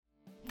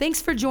Thanks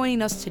for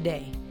joining us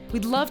today.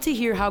 We'd love to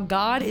hear how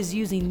God is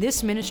using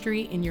this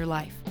ministry in your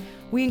life.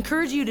 We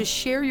encourage you to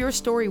share your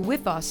story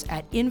with us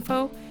at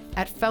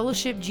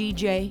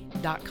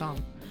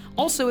info@fellowshipgj.com.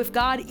 Also, if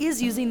God is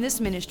using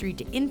this ministry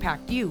to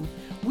impact you,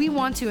 we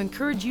want to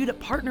encourage you to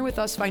partner with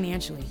us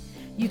financially.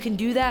 You can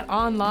do that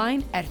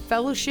online at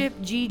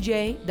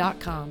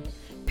fellowshipgj.com.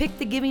 Pick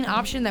the giving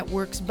option that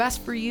works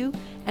best for you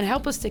and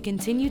help us to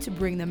continue to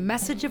bring the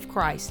message of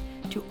Christ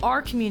to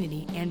our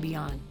community and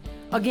beyond.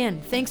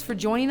 Again, thanks for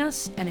joining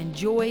us and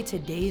enjoy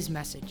today's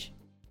message.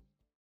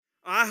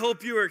 I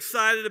hope you are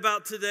excited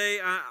about today.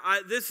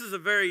 This is a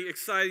very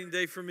exciting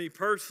day for me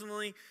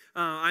personally.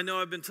 I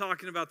know I've been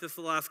talking about this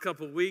the last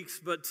couple of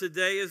weeks, but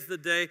today is the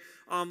day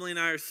Amelie and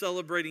I are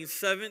celebrating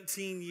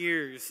 17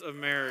 years of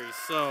marriage.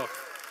 So,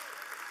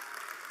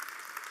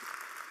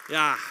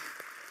 yeah,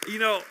 you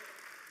know,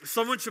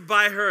 someone should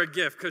buy her a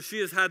gift because she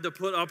has had to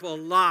put up a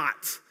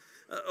lot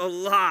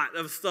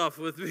of stuff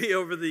with me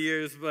over the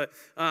years, but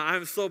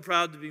I'm so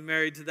proud to be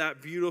married to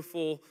that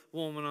beautiful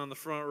woman on the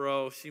front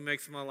row. She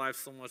makes my life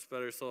so much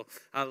better, so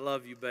I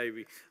love you,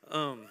 baby.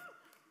 The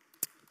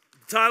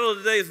title of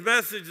today's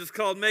message is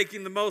called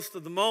Making the Most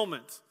of the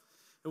Moment.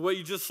 And what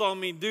you just saw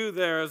me do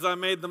there is I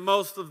made the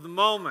most of the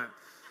moment.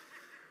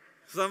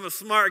 Because I'm a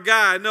smart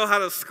guy. I know how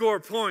to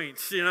score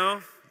points, you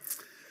know.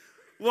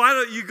 Why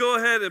don't you go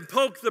ahead and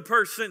poke the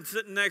person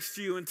sitting next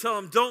to you and tell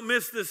them, don't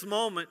miss this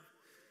moment.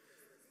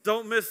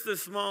 Don't miss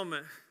this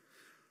moment.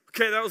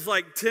 Okay, that was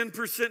like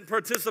 10%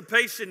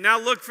 participation. Now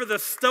look for the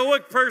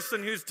stoic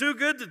person who's too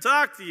good to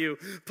talk to you.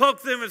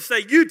 Poke them and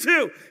say, you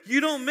too, you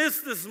don't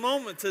miss this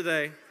moment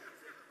today.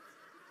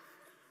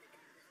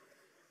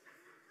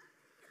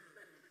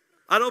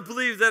 I don't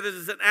believe that it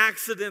is an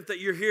accident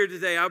that you're here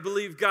today. I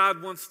believe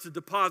God wants to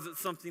deposit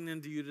something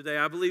into you today.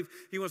 I believe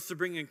He wants to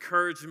bring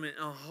encouragement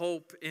and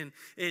hope and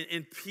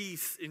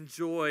peace and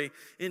joy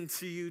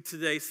into you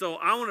today. So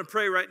I want to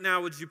pray right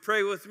now. Would you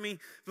pray with me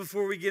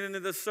before we get into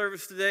this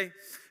service today?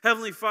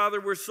 Heavenly Father,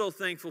 we're so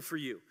thankful for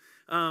you.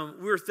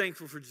 We're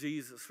thankful for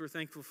Jesus. We're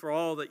thankful for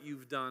all that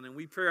you've done. And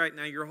we pray right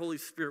now your Holy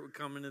Spirit would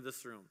come into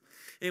this room.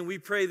 And we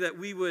pray that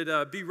we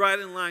would be right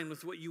in line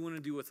with what you want to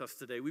do with us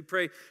today. We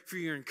pray for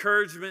your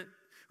encouragement.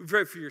 We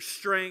pray for your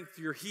strength,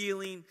 your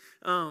healing.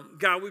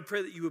 God, we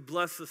pray that you would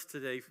bless us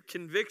today. For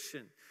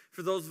conviction,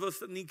 for those of us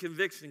that need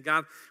conviction,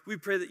 God, we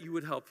pray that you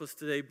would help us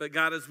today. But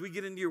God, as we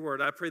get into your word,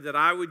 I pray that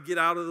I would get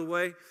out of the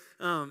way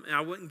and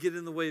I wouldn't get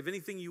in the way of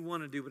anything you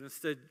want to do, but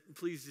instead,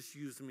 please just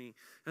use me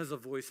as a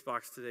voice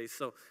box today.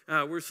 So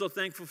we're so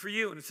thankful for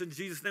you, and it's in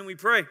Jesus' name we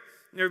pray.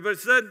 And everybody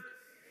said,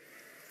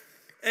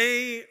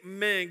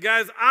 amen.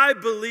 Guys, I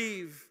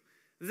believe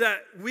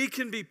that we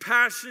can be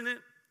passionate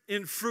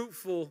and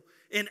fruitful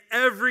in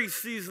every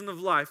season of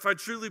life. I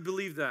truly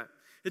believe that.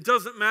 It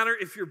doesn't matter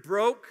if you're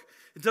broke.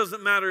 It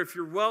doesn't matter if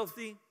you're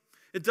wealthy.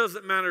 It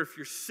doesn't matter if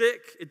you're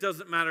sick. It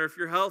doesn't matter if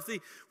you're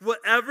healthy.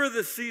 Whatever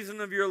the season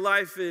of your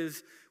life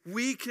is,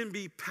 we can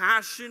be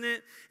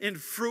passionate and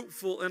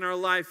fruitful in our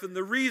life. And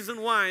the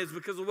reason why is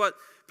because of what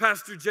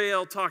Pastor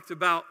JL talked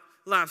about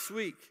last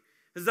week,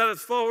 is that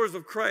as followers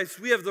of Christ,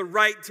 we have the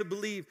right to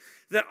believe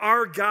that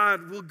our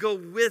God will go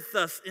with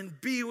us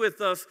and be with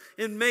us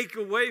and make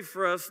a way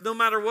for us no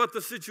matter what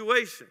the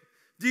situation.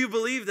 Do you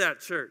believe that,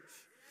 church?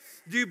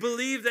 Do you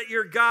believe that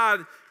your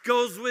God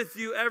goes with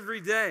you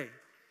every day?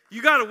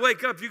 You got to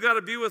wake up. You got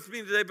to be with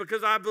me today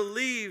because I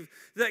believe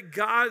that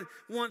God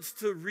wants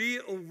to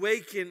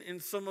reawaken in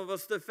some of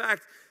us the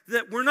fact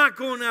that we're not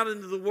going out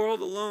into the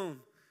world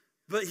alone,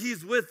 but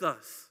He's with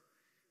us.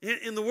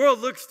 And the world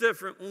looks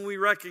different when we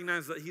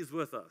recognize that He's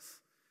with us.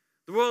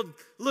 The world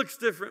looks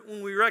different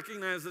when we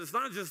recognize that it's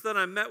not just that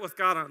I met with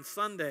God on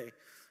Sunday,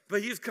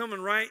 but He's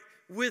coming right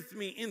with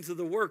me into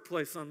the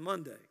workplace on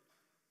Monday,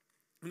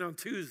 and on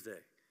Tuesday,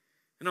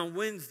 and on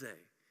Wednesday,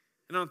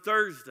 and on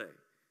Thursday.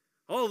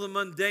 All the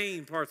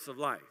mundane parts of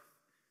life,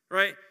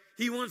 right?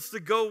 He wants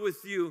to go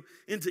with you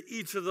into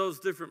each of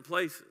those different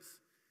places.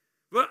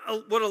 But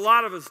what a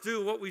lot of us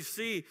do, what we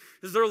see,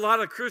 is there are a lot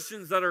of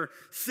Christians that are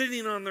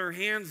sitting on their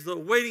hands, though,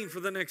 waiting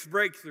for the next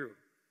breakthrough.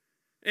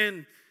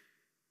 And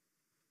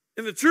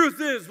the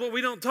truth is, what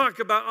we don't talk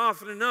about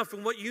often enough,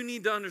 and what you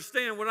need to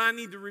understand, what I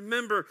need to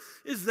remember,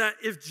 is that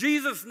if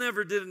Jesus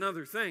never did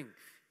another thing,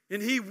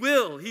 and He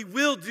will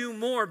do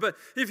more, but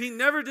if He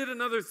never did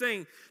another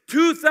thing,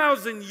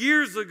 2,000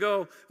 years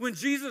ago, when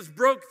Jesus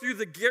broke through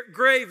the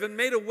grave and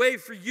made a way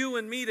for you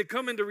and me to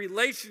come into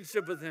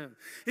relationship with Him,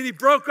 and He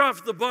broke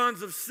off the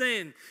bonds of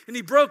sin, and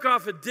He broke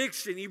off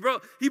addiction, He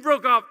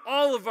broke off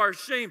all of our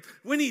shame.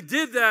 When He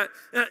did that,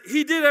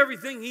 He did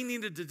everything He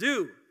needed to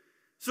do.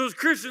 So as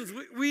Christians,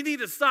 we need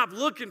to stop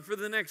looking for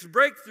the next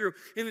breakthrough,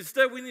 and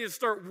instead we need to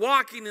start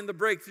walking in the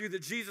breakthrough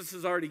that Jesus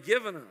has already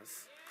given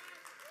us.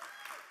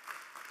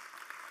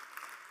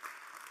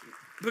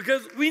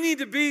 Because we need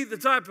to be the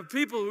type of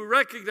people who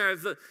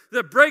recognize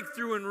that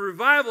breakthrough and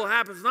revival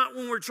happens not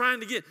when we're trying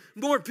to get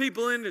more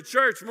people into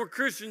church, more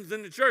Christians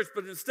into church,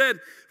 but instead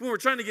when we're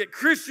trying to get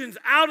Christians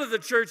out of the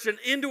church and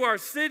into our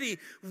city,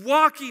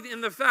 walking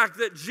in the fact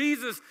that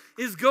Jesus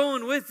is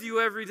going with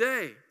you every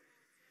day.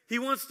 He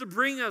wants to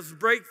bring us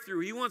breakthrough.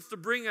 He wants to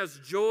bring us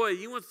joy.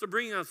 He wants to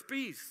bring us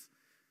peace.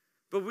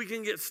 But we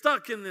can get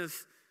stuck in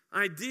this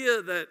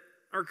idea that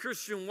our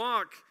Christian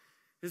walk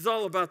is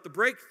all about the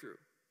breakthrough,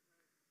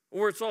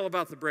 or it's all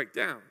about the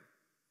breakdown.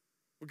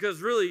 Because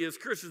really, as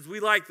Christians, we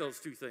like those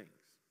two things,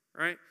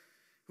 right?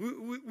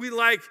 We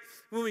like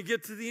when we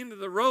get to the end of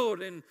the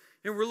road and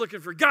we're looking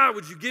for, God,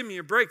 would you give me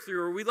a breakthrough?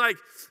 Or we like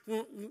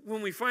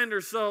when we find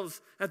ourselves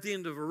at the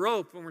end of a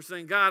rope and we're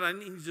saying, God, I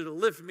need you to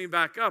lift me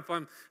back up.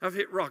 I've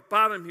hit rock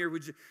bottom here.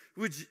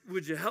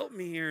 Would you help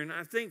me here? And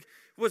I think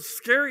what's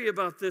scary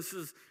about this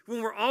is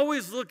when we're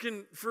always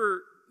looking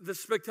for the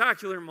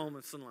spectacular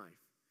moments in life,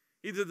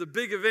 either the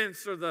big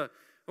events or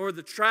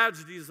the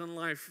tragedies in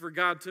life for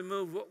God to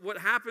move. What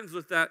happens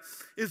with that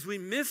is we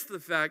miss the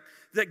fact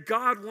that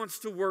God wants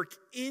to work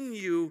in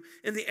you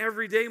in the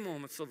everyday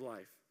moments of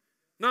life.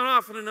 Not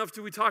often enough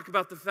do we talk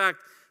about the fact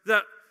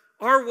that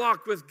our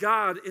walk with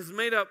God is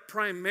made up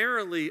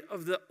primarily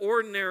of the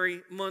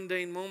ordinary,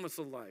 mundane moments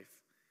of life.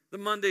 The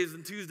Mondays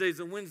and Tuesdays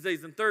and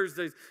Wednesdays and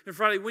Thursdays and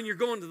Friday when you're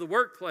going to the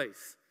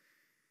workplace.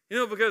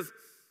 Because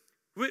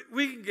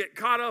we can get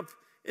caught up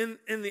in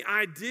the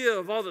idea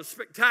of all the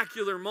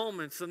spectacular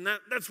moments, and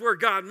that's where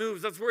God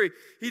moves. That's where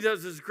he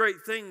does his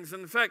great things.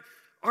 And in fact,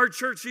 our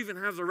church even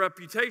has a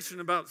reputation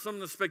about some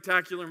of the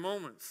spectacular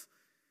moments.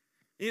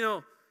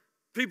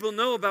 People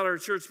know about our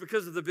church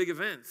because of the big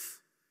events.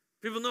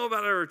 People know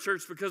about our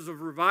church because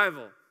of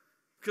revival,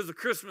 because of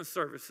Christmas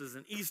services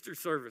and Easter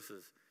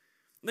services.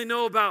 They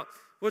know about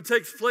what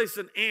takes place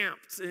in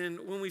AMPS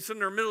and when we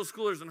send our middle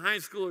schoolers and high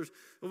schoolers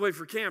away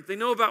for camp. They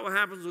know about what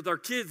happens with our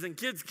kids in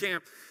kids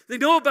camp. They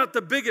know about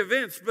the big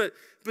events, but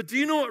do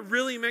you know what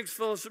really makes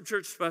Fellowship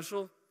Church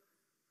special?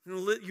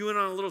 You in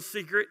on a little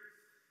secret.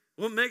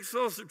 What makes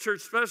Fellowship Church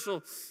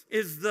special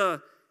is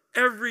the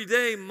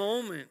everyday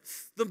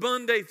moments, the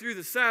Monday through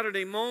the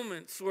Saturday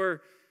moments where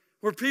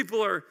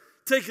people are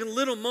taking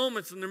little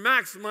moments and they're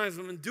maximizing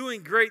them and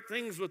doing great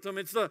things with them.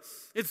 It's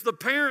the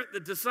parent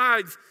that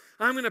decides,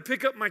 I'm going to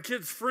pick up my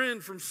kid's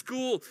friend from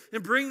school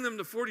and bring them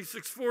to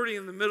 4640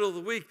 in the middle of the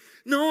week,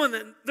 knowing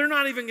that they're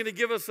not even going to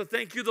give us a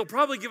thank you. They'll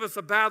probably give us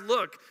a bad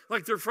look,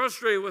 like they're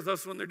frustrated with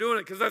us when they're doing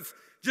it, because that's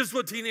just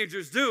what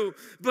teenagers do,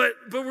 but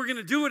we're going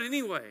to do it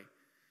anyway.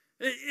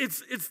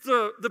 It's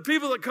the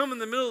people that come in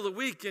the middle of the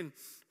week and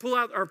pull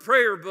out our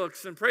prayer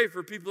books and pray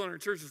for people in our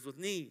churches with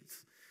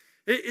needs.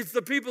 It's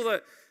the people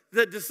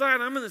that decide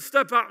I'm going to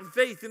step out in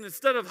faith, and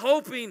instead of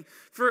hoping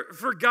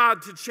for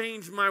God to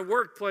change my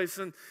workplace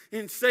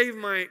and save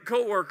my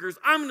coworkers,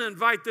 I'm going to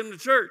invite them to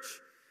church.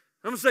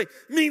 I'm going to say,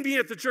 meet me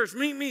at the church.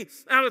 Meet me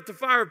out at the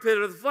fire pit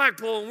or the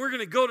flagpole, and we're going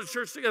to go to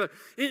church together.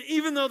 And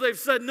even though they've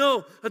said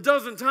no a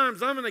dozen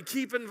times, I'm going to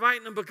keep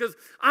inviting them because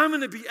I'm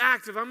going to be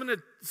active. I'm going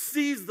to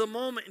seize the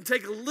moment and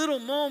take a little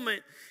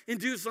moment and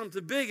do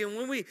something big. And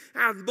when we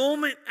have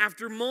moment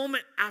after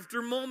moment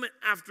after moment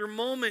after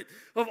moment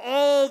of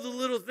all the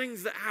little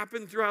things that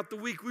happen throughout the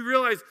week, we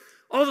realize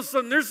all of a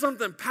sudden there's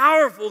something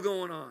powerful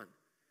going on.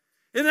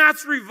 And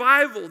that's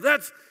revival.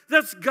 That's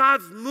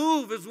God's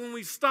move, is when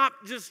we stop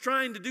just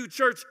trying to do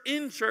church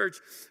in church,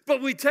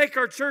 but we take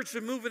our church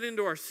and move it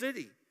into our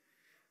city.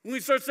 When we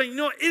start saying,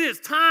 it is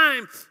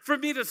time for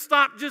me to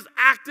stop just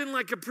acting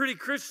like a pretty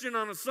Christian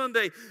on a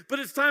Sunday, but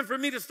it's time for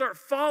me to start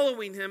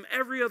following him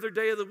every other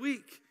day of the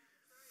week.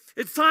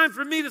 It's time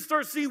for me to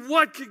start seeing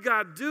what could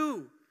God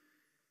do.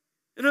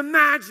 And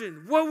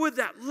imagine, what would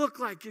that look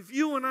like if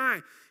you and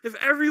I, if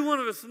every one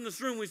of us in this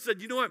room, we said,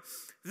 you know what,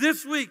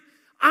 this week,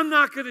 I'm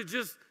not going to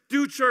just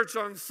do church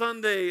on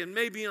Sunday and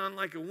maybe on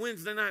like a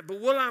Wednesday night,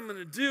 but what I'm going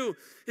to do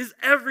is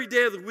every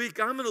day of the week,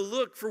 I'm going to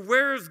look for,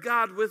 where is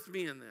God with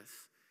me in this?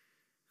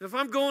 And if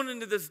I'm going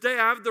into this day,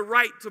 I have the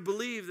right to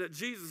believe that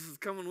Jesus is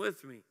coming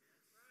with me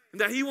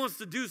and that he wants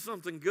to do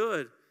something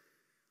good,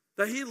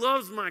 that he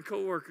loves my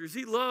coworkers,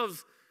 he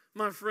loves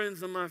my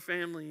friends and my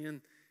family, and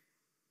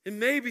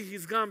maybe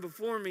he's gone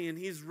before me and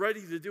he's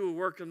ready to do a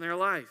work in their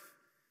life,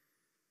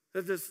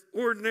 that this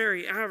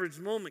ordinary, average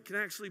moment can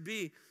actually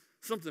be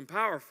something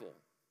powerful.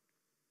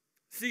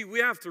 See, we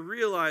have to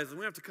realize and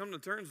we have to come to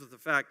terms with the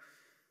fact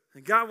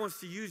that God wants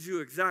to use you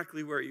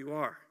exactly where you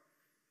are.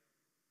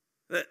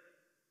 That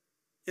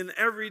in the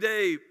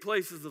everyday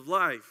places of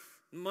life,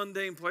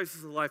 mundane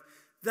places of life,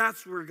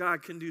 that's where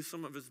God can do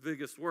some of his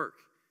biggest work,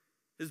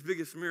 his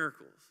biggest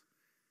miracles.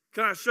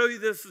 Can I show you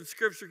this in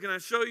Scripture? Can I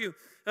show you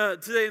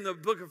today in the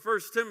book of 1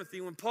 Timothy,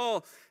 when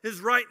Paul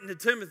is writing to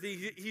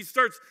Timothy, he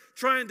starts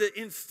trying to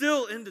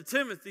instill into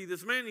Timothy,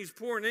 this man he's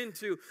pouring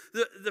into,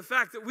 the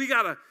fact that we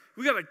gotta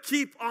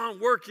keep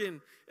on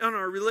working on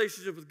our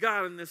relationship with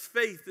God and this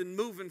faith and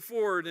moving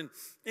forward. And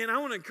I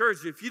want to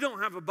encourage you, if you don't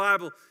have a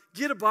Bible,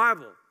 get a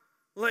Bible.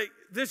 Like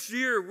this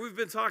year, we've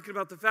been talking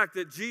about the fact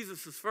that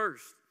Jesus is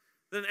first.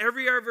 Then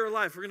every area of our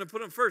life, we're going to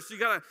put him first. So you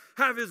got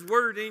to have his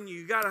word in you.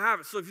 You got to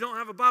have it. So if you don't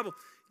have a Bible,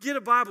 get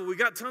a Bible. We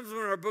got tons of them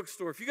in our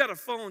bookstore. If you got a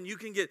phone, you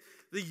can get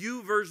the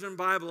YouVersion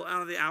Bible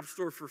out of the App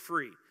Store for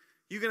free.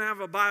 you can have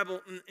a Bible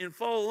and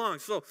follow along.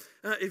 So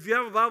if you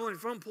have a Bible in your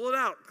phone, pull it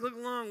out. Click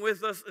along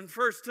with us in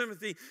 1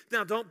 Timothy.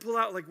 Now, don't pull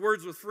out like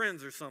Words with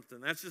Friends or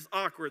something. That's just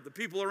awkward. The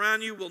people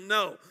around you will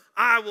know.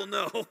 I will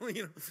know.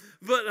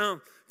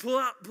 But pull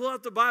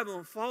out the Bible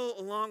and follow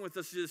along with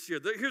us this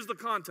year. Here's the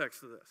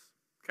context of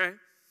this, okay?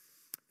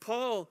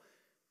 Paul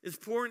is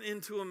pouring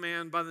into a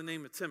man by the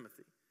name of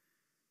Timothy.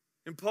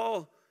 And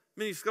Paul,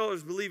 many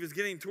scholars believe, is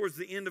getting towards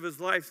the end of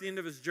his life, the end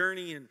of his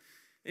journey,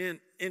 and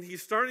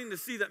he's starting to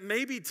see that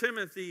maybe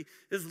Timothy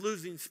is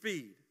losing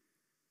speed,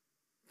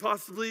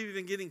 possibly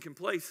even getting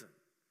complacent,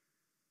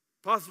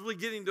 possibly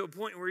getting to a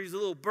point where he's a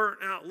little burnt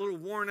out, a little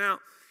worn out.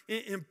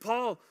 And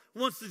Paul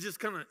wants to just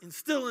kind of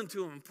instill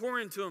into him, pour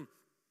into him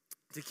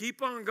to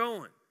keep on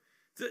going,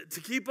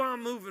 to keep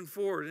on moving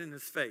forward in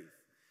his faith.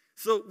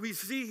 So we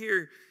see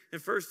here in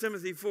 1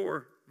 Timothy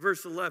 4,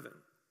 verse 11,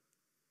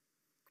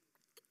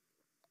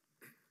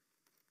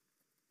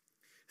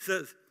 it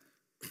says,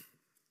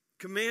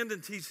 command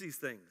and teach these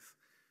things.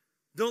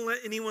 Don't let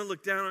anyone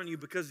look down on you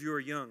because you are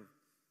young,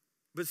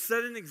 but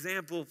set an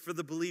example for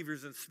the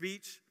believers in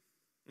speech,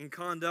 in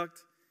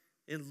conduct,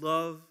 in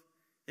love,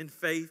 in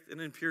faith,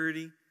 and in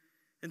purity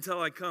until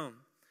I come.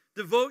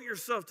 Devote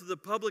yourself to the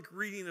public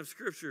reading of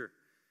Scripture,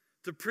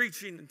 to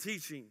preaching and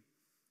teaching.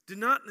 Do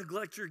not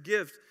neglect your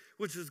gift,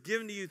 which was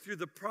given to you through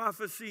the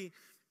prophecy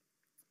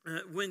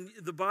when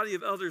the body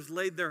of elders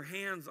laid their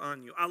hands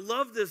on you. I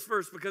love this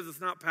verse because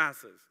it's not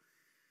passive.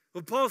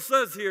 What Paul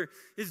says here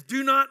is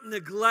do not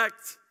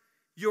neglect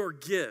your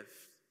gift.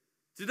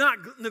 Do not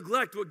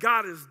neglect what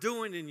God is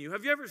doing in you.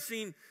 Have you ever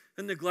seen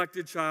a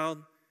neglected child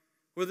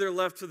where they're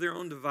left to their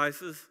own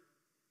devices?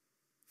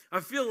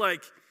 I feel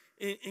like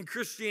in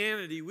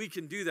Christianity, we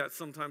can do that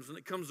sometimes when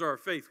it comes to our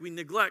faith. We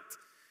neglect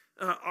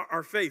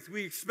our faith.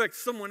 We expect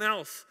someone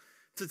else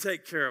to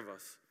take care of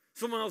us,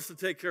 someone else to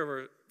take care of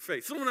our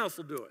faith. Someone else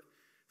will do it.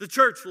 The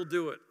church will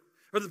do it,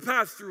 or the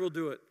pastor will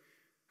do it,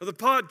 or the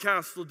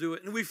podcast will do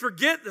it. And we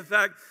forget the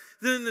fact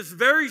that in this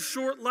very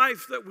short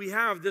life that we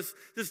have, this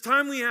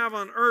time we have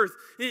on earth,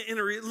 in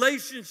a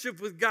relationship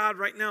with God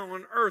right now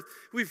on earth,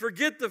 we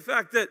forget the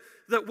fact that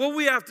what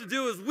we have to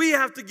do is we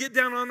have to get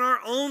down on our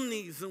own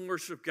knees and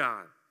worship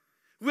God.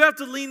 We have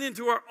to lean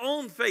into our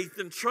own faith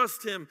and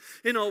trust Him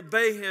and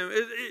obey Him.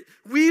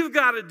 We've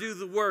got to do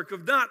the work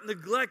of not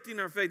neglecting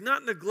our faith,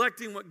 not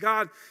neglecting what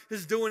God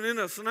is doing in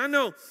us. And I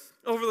know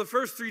over the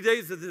first 3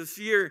 days of this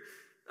year,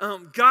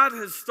 God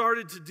has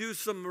started to do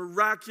some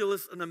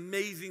miraculous and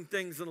amazing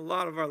things in a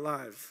lot of our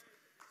lives.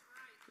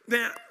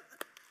 Man,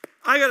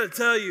 I got to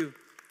tell you,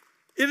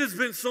 it has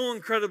been so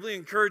incredibly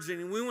encouraging,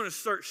 and we want to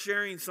start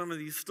sharing some of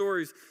these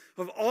stories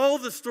of all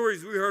the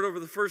stories we heard over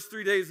the first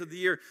 3 days of the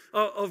year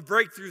of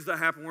breakthroughs that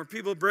happen, where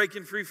people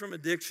breaking free from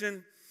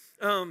addiction,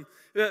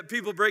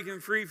 people breaking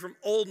free from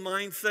old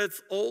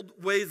mindsets, old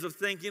ways of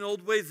thinking,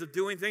 old ways of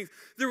doing things.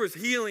 There was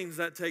healings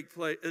that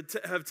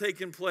have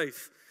taken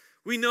place.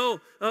 We know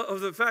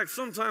of the fact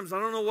sometimes, I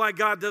don't know why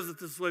God does it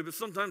this way, but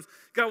sometimes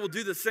God will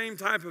do the same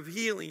type of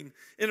healing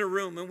in a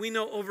room. And we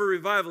know over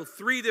revival,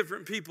 3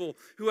 different people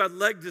who had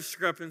leg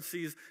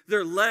discrepancies,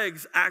 their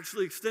legs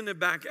actually extended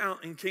back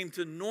out and came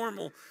to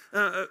normal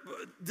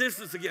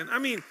distance again. I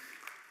mean,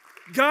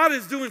 God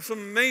is doing some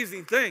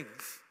amazing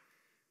things.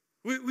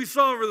 We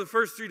saw over the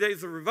first 3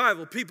 days of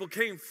revival, people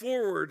came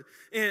forward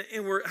and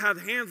had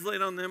hands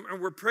laid on them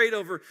and were prayed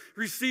over,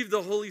 received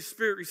the Holy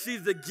Spirit,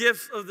 received the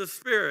gifts of the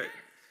Spirit.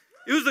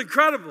 It was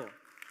incredible.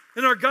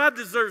 And our God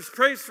deserves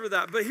praise for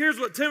that. But here's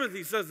what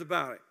Timothy says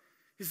about it.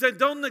 He said,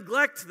 don't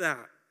neglect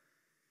that.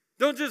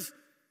 Don't just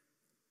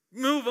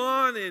move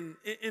on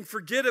and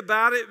forget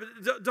about it.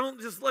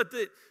 Don't just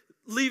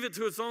leave it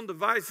to its own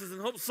devices and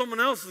hope someone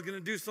else is going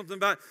to do something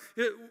about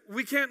it.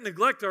 We can't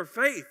neglect our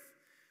faith.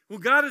 What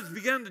God has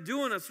begun to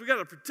do in us, we got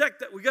to protect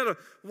that. We got to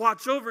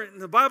watch over it.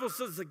 And the Bible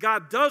says that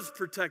God does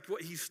protect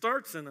what He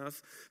starts in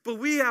us, but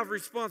we have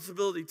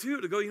responsibility too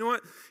to go, you know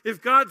what?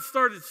 If God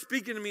started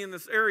speaking to me in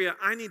this area,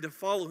 I need to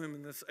follow Him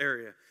in this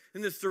area,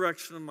 in this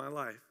direction of my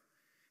life.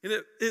 And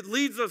it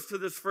leads us to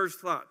this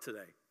first thought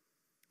today.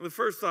 The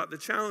first thought, the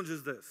challenge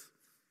is this.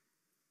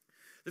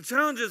 The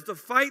challenge is to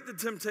fight the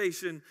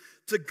temptation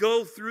to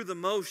go through the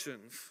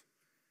motions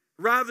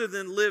rather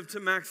than live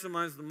to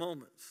maximize the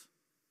moments.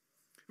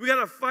 We got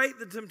to fight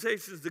the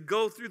temptations to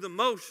go through the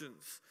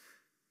motions.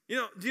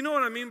 Do you know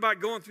what I mean by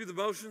going through the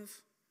motions?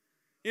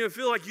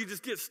 Feel like you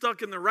just get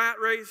stuck in the rat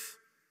race.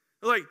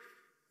 Like,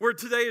 where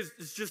today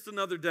is just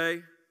another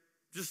day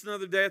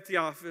at the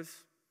office,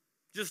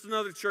 just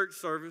another church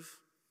service,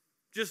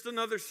 just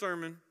another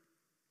sermon,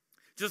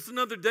 just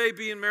another day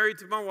being married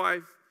to my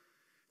wife,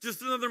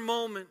 just another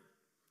moment,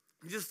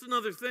 just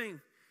another thing.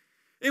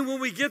 And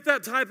when we get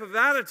that type of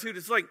attitude,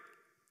 it's like,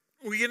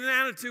 we get an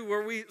attitude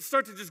where we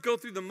start to just go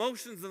through the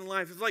motions in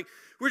life. It's like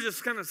we're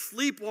just kind of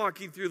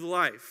sleepwalking through the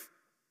life.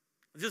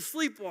 Just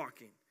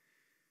sleepwalking.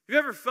 Have you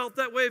ever felt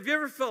that way? Have you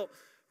ever felt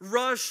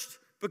rushed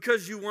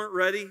because you weren't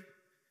ready?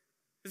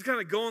 Just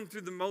kind of going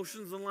through the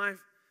motions in life?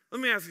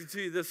 Let me ask it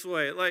to you this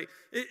way. Like,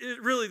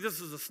 it really,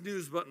 this is a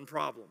snooze button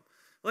problem.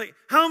 Like,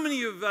 how many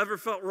of you have ever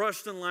felt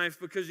rushed in life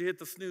because you hit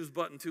the snooze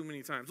button too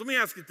many times? Let me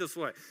ask it this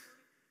way.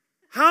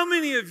 How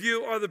many of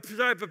you are the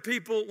type of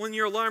people, when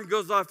your alarm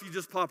goes off, you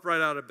just pop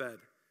right out of bed?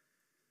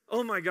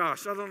 Oh my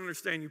gosh, I don't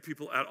understand you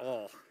people at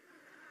all.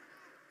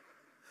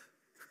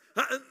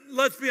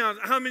 Let's be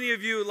honest. How many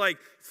of you like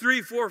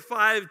 3, 4,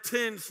 5,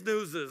 10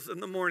 snoozes in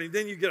the morning,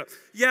 then you get up?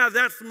 Yeah,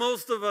 that's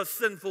most of us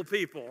sinful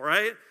people,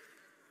 right?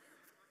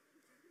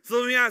 So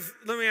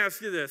let me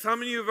ask you this. How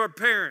many of our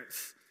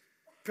parents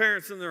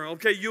in the room,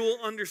 okay, you will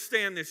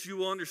understand this. You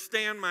will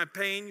understand my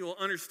pain. You will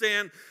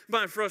understand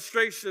my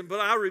frustration.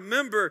 But I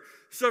remember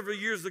several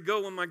years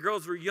ago when my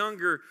girls were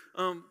younger,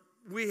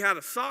 we had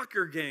a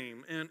soccer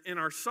game. And in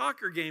our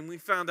soccer game, we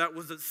found out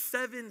was at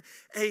 7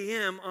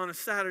 a.m. on a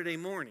Saturday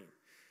morning.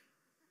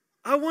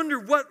 I wonder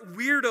what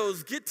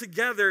weirdos get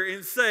together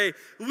and say,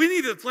 we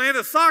need to plan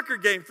a soccer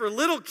game for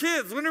little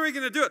kids. When are we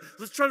going to do it?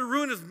 Let's try to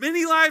ruin as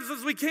many lives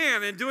as we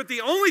can and do it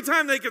the only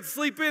time they can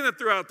sleep in it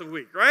throughout the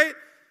week, right?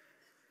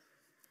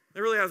 It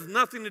really has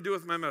nothing to do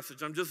with my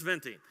message. I'm just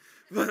venting.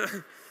 But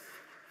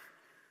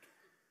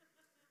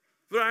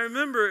I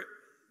remember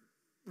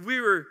we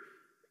were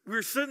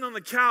sitting on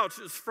the couch.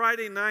 It was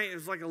Friday night. It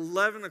was like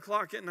 11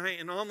 o'clock at night.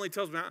 And Amelie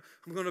tells me,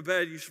 I'm going to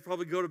bed. You should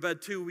probably go to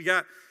bed too. We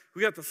got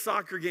the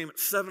soccer game at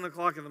 7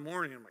 o'clock in the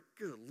morning. I'm like,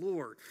 good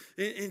Lord.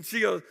 And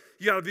she goes,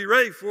 you got to be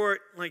ready for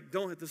it. Like,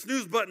 don't hit the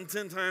snooze button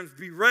 10 times.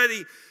 Be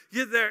ready.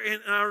 Get there.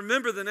 And I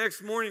remember the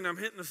next morning, I'm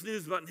hitting the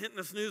snooze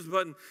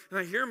button. And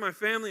I hear my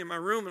family in my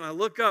room, and I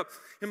look up,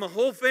 and my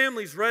whole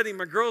family's ready.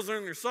 My girls are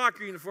in their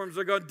soccer uniforms.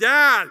 They're going,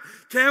 Dad,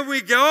 can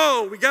we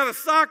go? We got a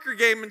soccer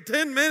game in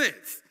 10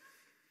 minutes.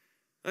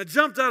 I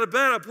jumped out of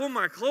bed. I pulled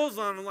my clothes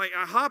on, and I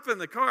hop in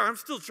the car. I'm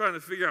still trying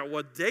to figure out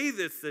what day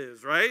this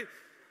is, right?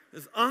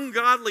 This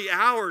ungodly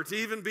hour to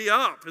even be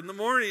up in the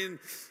morning.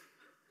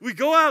 We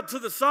go out to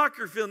the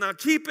soccer field. Now,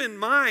 keep in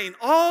mind,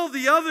 all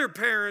the other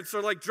parents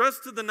are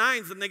dressed to the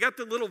nines, and they got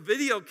their little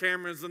video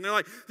cameras, and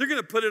they're going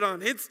to put it on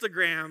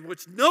Instagram,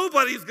 which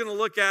nobody's going to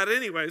look at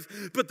anyways,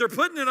 but they're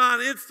putting it on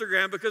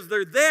Instagram because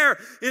they're there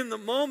in the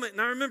moment.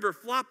 And I remember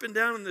flopping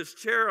down in this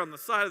chair on the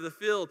side of the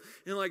field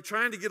and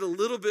trying to get a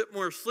little bit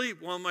more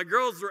sleep while my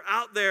girls were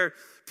out there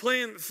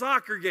playing the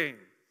soccer game.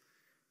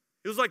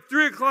 It was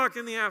 3 o'clock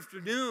in the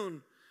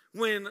afternoon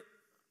when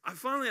I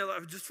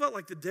just felt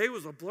like the day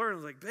was a blur. And I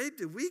was like, babe,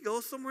 did we go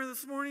somewhere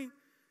this morning?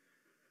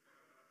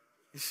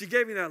 And she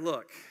gave me that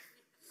look.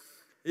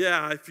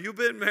 Yeah, if you've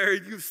been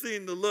married, you've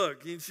seen the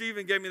look. And she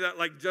even gave me that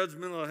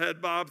judgmental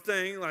head bob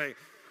thing.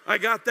 I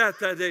got that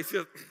day. She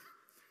goes,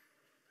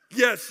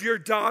 yes, your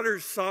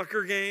daughter's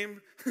soccer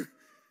game. And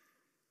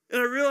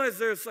I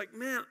realized it's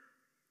man,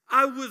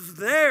 I was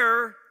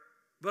there,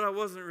 but I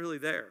wasn't really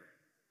there.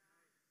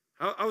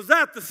 I was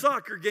at the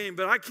soccer game,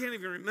 but I can't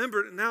even remember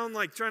it. And now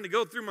I'm trying to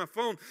go through my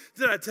phone.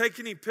 Did I take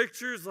any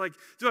pictures? Do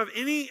I have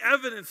any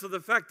evidence of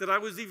the fact that I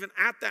was even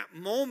at that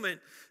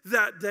moment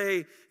that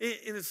day?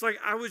 And it's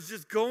I was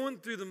just going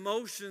through the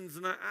motions,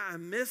 and I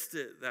missed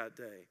it that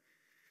day.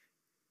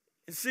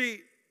 And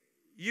see,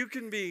 you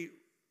can be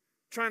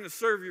trying to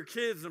serve your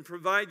kids and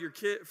provide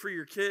for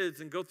your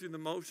kids and go through the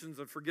motions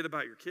and forget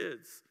about your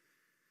kids.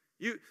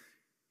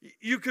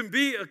 You can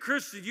be a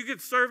Christian. You can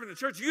serve in the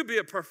church. You can be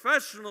a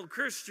professional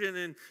Christian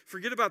and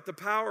forget about the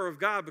power of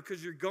God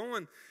because you're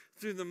going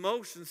through the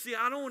motions. See,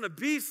 I don't want to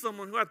be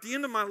someone who at the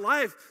end of my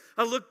life,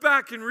 I look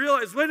back and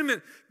realize, wait a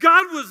minute,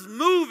 God was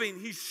moving.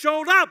 He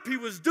showed up. He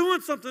was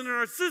doing something in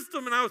our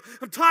system. And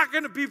I'm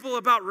talking to people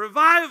about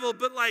revival,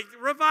 but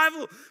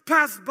revival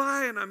passed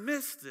by and I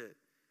missed it.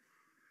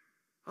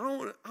 I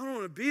don't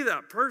want to be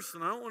that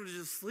person. I don't want to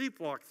just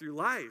sleepwalk through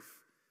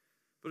life.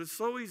 But it's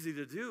so easy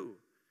to do.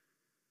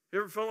 You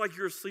ever felt like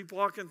you were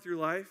sleepwalking through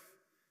life?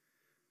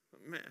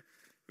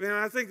 Man,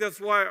 I think that's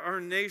why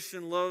our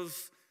nation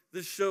loves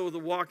this show, The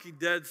Walking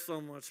Dead, so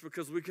much,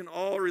 because we can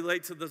all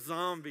relate to the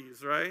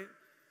zombies, right?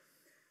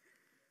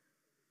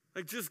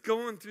 Just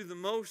going through the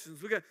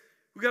motions. We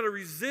got to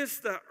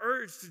resist that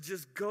urge to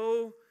just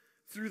go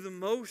through the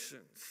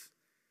motions.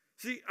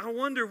 See, I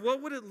wonder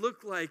what would it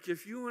look like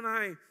if you and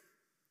I,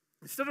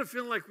 instead of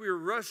feeling like we were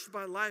rushed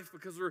by life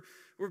because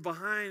we're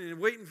behind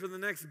and waiting for the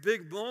next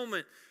big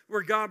moment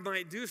where God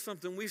might do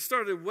something, we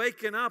started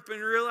waking up and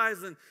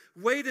realizing,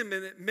 wait a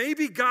minute,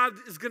 maybe God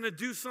is going to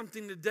do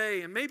something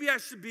today, and maybe I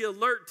should be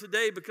alert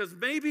today because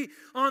maybe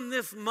on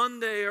this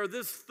Monday or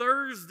this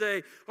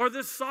Thursday or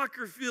this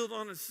soccer field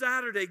on a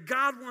Saturday,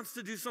 God wants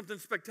to do something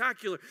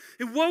spectacular.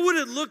 And what would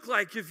it look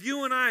like if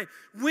you and I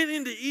went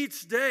into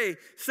each day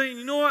saying,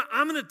 you know what,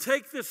 I'm going to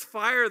take this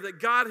fire that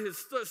God has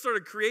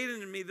started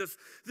creating in me, this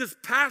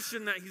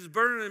passion that He's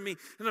burning in me,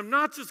 and I'm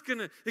not just going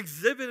to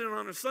exhibit it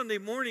on a Sunday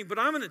morning, but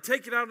I'm going to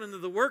take it out into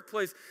the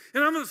workplace,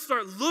 and I'm going to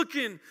start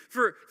looking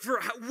for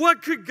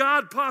what could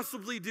God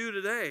possibly do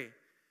today.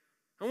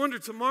 I wonder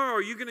tomorrow,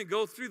 are you going to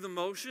go through the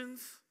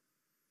motions?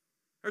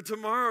 Or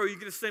tomorrow, are you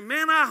going to say,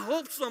 man, I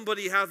hope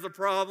somebody has a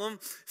problem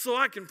so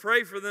I can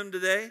pray for them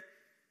today?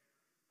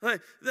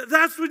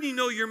 That's when you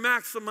know you're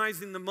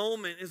maximizing the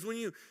moment, is when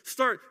you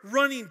start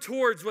running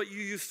towards what you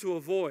used to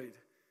avoid.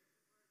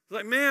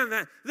 Like, man,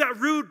 that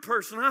rude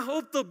person, I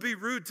hope they'll be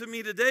rude to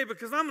me today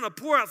because I'm going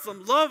to pour out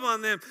some love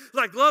on them,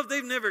 like love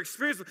they've never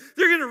experienced.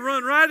 They're going to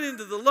run right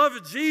into the love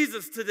of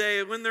Jesus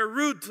today when they're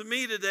rude to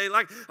me today.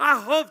 Like,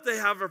 I hope they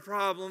have a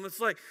problem.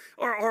 It's like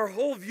our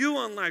whole view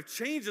on life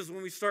changes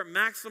when we start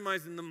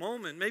maximizing the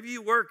moment. Maybe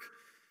you work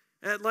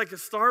at like a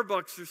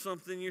Starbucks or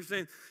something. You're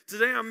saying,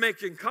 today I'm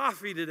making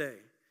coffee today.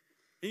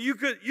 And you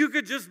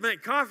could just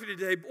make coffee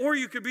today, or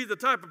you could be the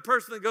type of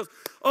person that goes,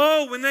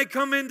 oh, when they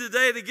come in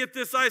today to get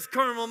this iced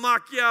caramel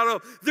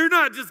macchiato, they're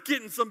not just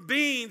getting some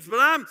beans, but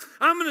I'm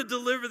going to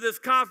deliver this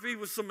coffee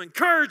with some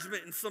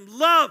encouragement and some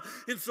love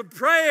and some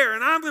prayer,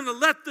 and I'm going to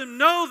let them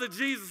know that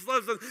Jesus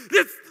loves them.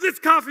 This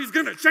coffee is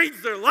going to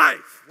change their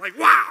life. Like,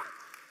 wow.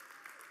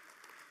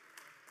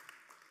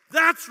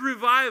 That's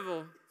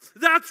revival.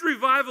 That's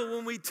revival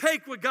when we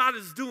take what God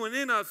is doing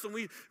in us and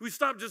we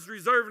stop just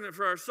reserving it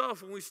for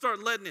ourselves and we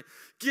start letting it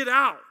get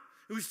out.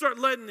 And we start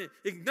letting it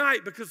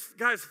ignite because,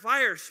 guys,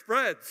 fire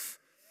spreads.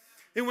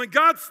 And when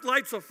God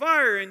lights a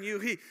fire in you,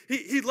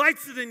 he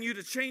lights it in you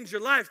to change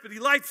your life, but he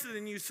lights it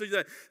in you so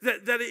that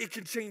it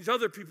can change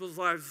other people's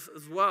lives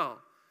as well.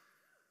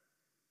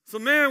 So,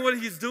 man, what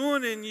he's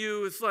doing in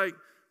you is like,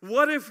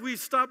 what if we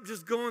stop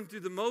just going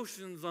through the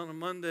motions on a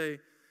Monday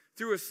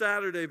through a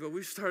Saturday, but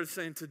we started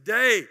saying,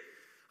 today,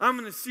 I'm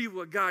going to see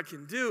what God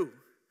can do.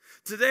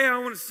 Today, I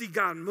want to see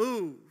God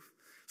move.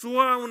 So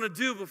what I want to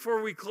do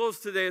before we close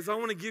today is I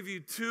want to give you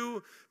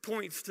 2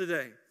 points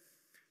today.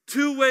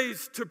 2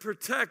 ways to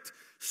protect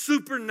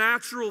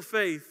supernatural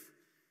faith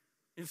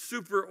in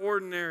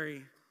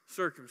superordinary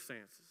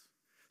circumstances.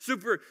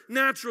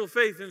 Supernatural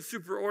faith in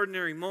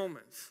superordinary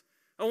moments.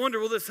 I wonder,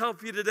 will this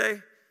help you today?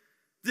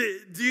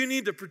 Do you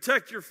need to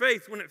protect your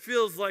faith when it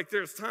feels like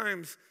there's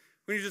times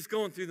when you're just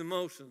going through the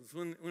motions,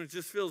 when it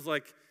just feels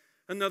like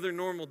another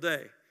normal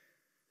day?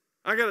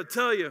 I got to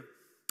tell you,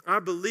 I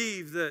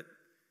believe that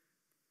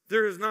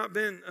there has not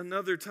been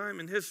another time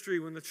in history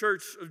when the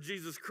church of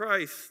Jesus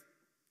Christ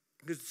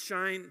could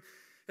shine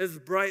as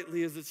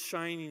brightly as it's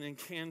shining and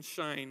can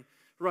shine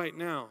right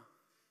now.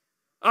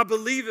 I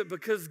believe it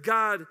because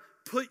God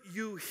put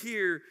you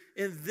here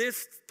in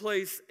this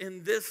place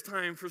in this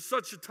time for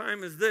such a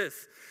time as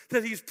this,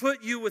 that he's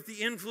put you with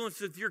the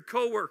influence of your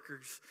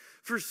coworkers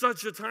for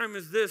such a time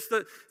as this,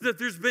 that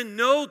there's been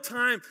no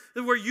time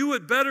where you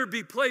would better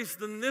be placed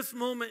than this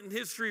moment in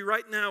history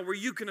right now where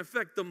you can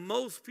affect the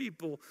most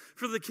people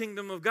for the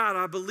kingdom of God.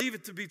 I believe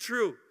it to be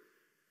true.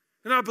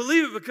 And I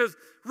believe it because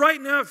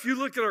right now, if you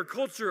look at our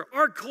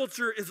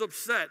culture is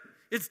upset.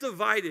 It's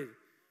divided.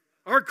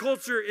 Our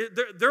culture,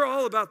 they're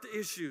all about the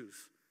issues.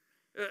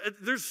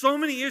 There's so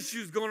many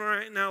issues going on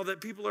right now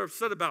that people are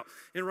upset about,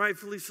 and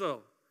rightfully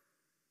so.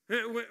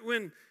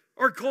 When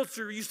our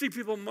culture, you see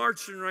people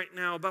marching right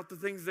now about the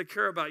things they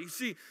care about. You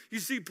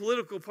see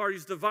political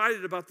parties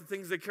divided about the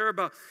things they care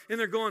about, and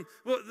they're going,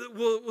 well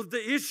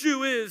the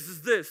issue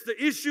is this. The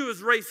issue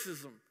is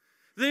racism.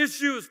 The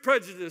issue is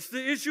prejudice.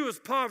 The issue is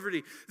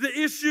poverty. The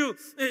issue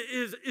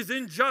is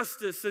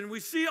injustice. And we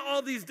see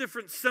all these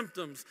different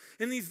symptoms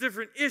and these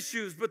different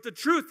issues. But the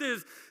truth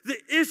is, the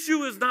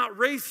issue is not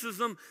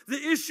racism.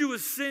 The issue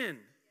is sin.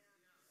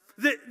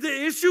 The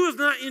issue is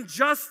not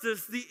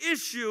injustice. The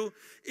issue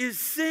is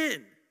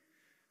sin.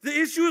 The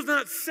issue is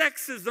not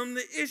sexism.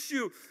 The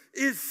issue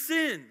is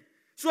sin.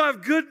 So I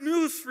have good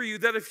news for you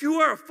that if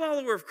you are a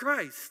follower of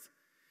Christ,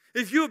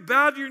 if you have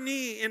bowed your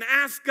knee and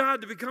asked God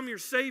to become your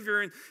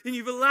Savior and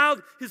you've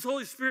allowed His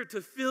Holy Spirit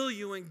to fill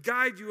you and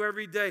guide you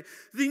every day,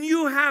 then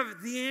you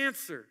have the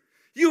answer.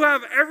 You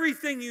have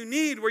everything you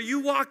need where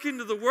you walk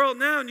into the world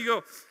now and you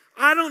go,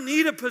 I don't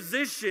need a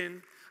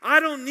position.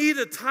 I don't need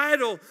a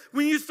title.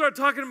 When you start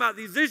talking about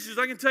these issues,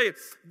 I can tell you,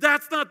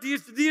 that's not the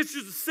issue. The issue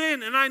is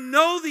sin, and I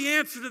know the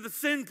answer to the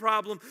sin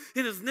problem,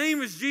 and His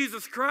name is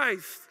Jesus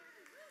Christ.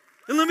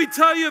 And let me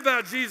tell you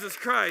about Jesus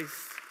Christ.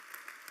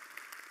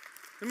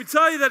 Let me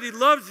tell you that He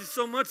loves you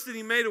so much that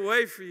He made a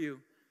way for you.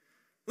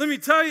 Let me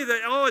tell you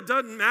that, it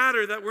doesn't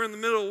matter that we're in the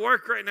middle of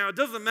work right now. It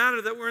doesn't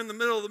matter that we're in the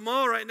middle of the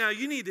mall right now.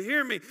 You need to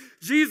hear me.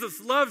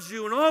 Jesus loves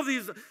you, and all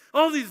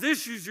these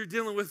issues you're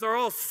dealing with are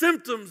all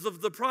symptoms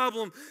of the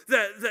problem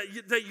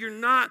that you're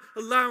not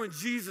allowing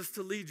Jesus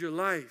to lead your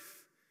life.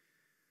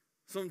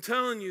 So I'm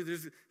telling you,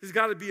 there's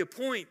got to be a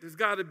point. There's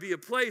got to be a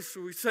place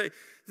where we say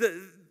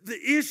the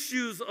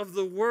issues of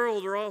the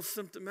world are all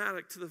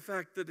symptomatic to the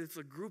fact that it's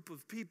a group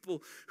of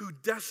people who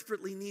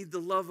desperately need the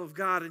love of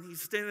God. And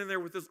He's standing there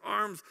with His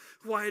arms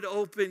wide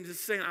open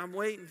just saying, I'm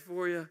waiting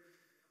for you.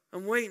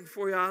 I'm waiting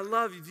for you. I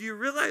love you. Do you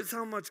realize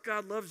how much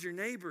God loves your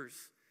neighbors?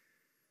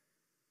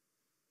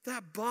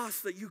 That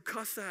boss that you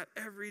cuss at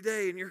every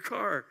day in your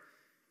car.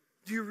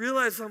 Do you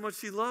realize how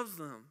much He loves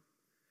them?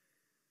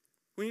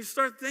 When you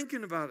start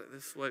thinking about it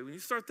this way, when you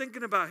start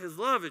thinking about His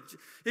love,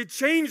 it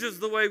changes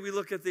the way we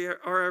look at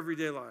our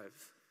everyday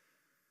lives.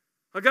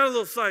 I got a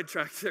little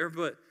sidetracked there,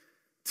 but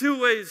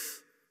 2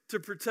 ways to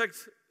protect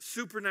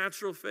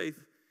supernatural faith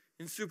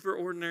in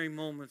superordinary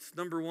moments.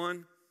 Number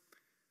 1,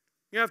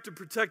 you have to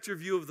protect your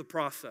view of the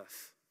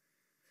process.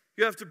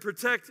 You have to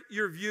protect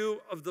your view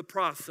of the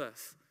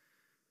process.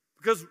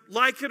 Because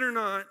like it or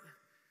not,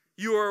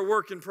 you are a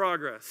work in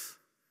progress.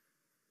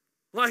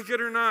 Like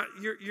it or not,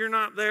 you're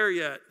not there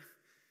yet.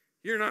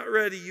 You're not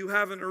ready. You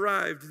haven't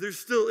arrived. There's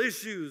still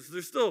issues.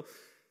 There's still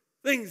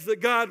things that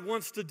God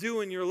wants to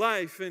do in your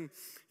life. And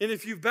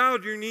if you've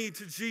bowed your knee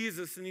to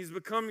Jesus and He's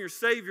become your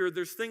Savior,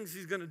 there's things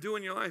He's going to do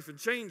in your life and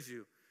change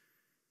you.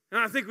 And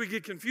I think we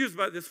get confused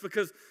by this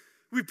because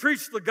we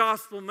preach the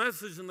gospel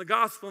message, and the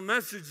gospel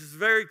message is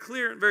very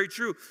clear and very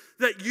true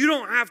that you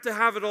don't have to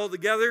have it all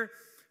together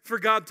for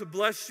God to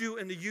bless you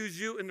and to use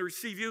you and to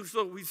receive you.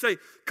 So we say,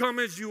 come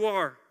as you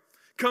are.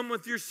 Come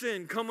with your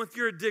sin, come with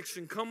your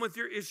addiction, come with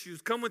your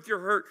issues, come with your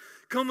hurt,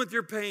 come with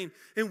your pain.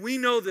 And we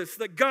know this,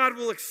 that God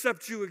will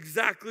accept you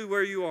exactly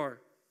where you are.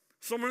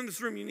 Someone in this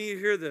room, you need to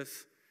hear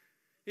this.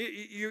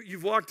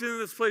 You've walked into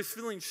this place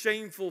feeling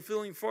shameful,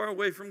 feeling far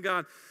away from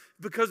God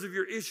because of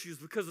your issues,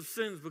 because of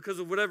sins, because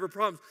of whatever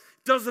problems.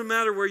 Doesn't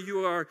matter where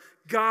you are.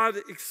 God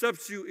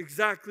accepts you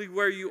exactly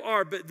where you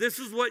are. But this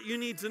is what you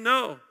need to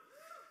know.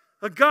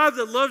 A God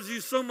that loves you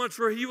so much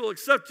where He will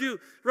accept you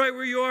right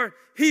where you are,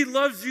 He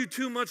loves you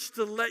too much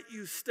to let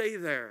you stay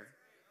there.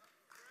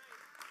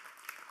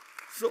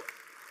 So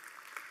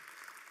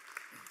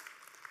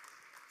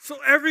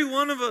every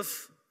one of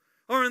us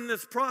are in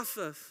this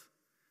process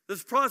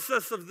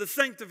of the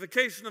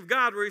sanctification of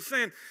God, where He's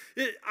saying,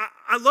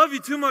 I love you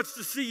too much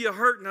to see you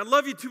hurting. I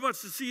love you too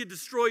much to see you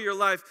destroy your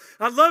life.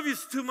 I love you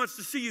too much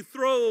to see you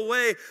throw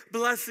away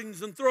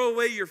blessings and throw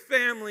away your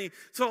family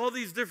to all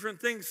these different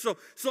things. So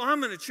I'm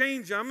going to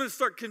change you. I'm going to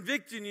start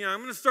convicting you. I'm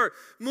going to start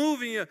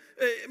moving you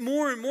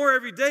more and more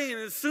every day.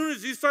 And as soon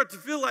as you start to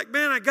feel like,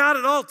 man, I got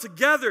it all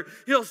together,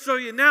 He'll show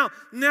you now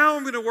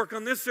I'm going to work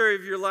on this area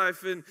of your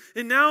life. And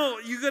now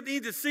you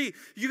need to see,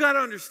 you got to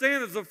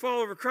understand as a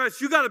follower of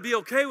Christ, you got to be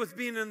okay with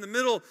being in the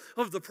middle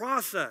of the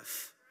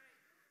process.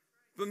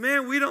 But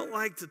man, we don't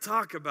like to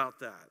talk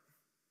about that.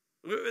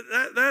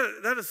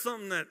 That is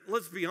something that,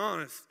 let's be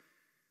honest,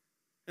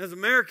 as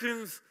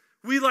Americans,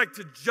 we like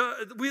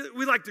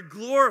to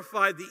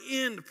glorify the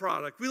end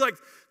product. We like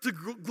to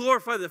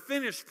glorify the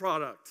finished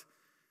product.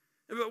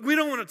 But we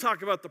don't want to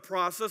talk about the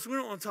process. We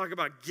don't want to talk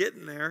about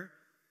getting there.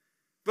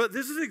 But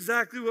this is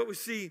exactly what we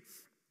see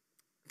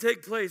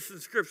take place in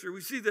Scripture.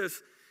 We see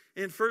this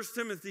in 1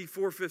 Timothy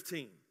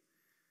 4:15.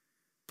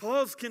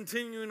 Paul's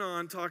continuing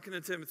on talking to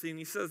Timothy, and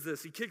he says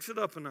this. He kicks it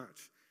up a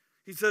notch.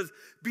 He says,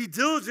 be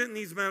diligent in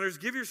these matters.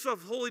 Give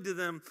yourself wholly to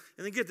them.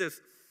 And then get this.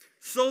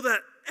 So that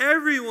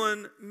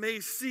everyone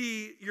may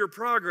see your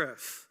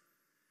progress.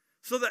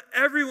 So that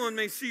everyone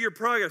may see your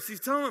progress. He's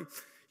telling them,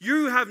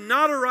 you have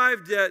not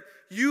arrived yet.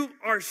 You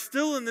are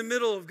still in the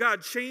middle of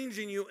God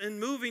changing you and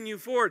moving you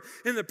forward.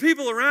 And the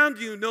people around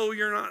you know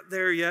you're not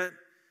there yet.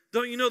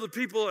 Don't you know the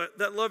people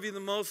that love you the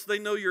most, they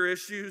know your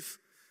issues.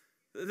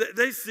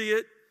 They see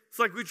it. It's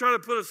like we try to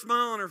put a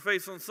smile on our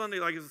face on Sunday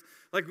like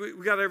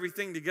we got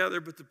everything together,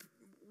 but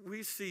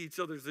we see each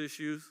other's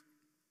issues.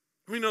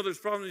 We know there's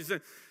problems.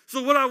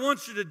 So what I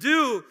want you to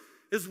do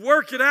is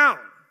work it out.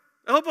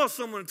 Help out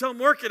someone and tell them,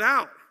 work it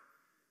out.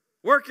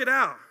 Work it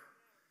out.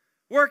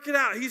 Work it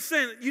out. He's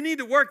saying you need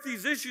to work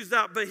these issues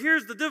out, but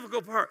here's the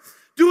difficult part.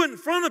 Do it in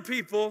front of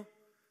people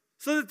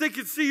so that they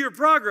can see your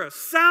progress.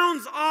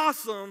 Sounds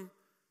awesome,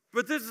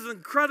 but this is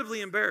incredibly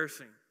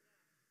embarrassing.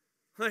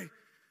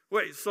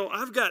 Wait, so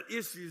I've got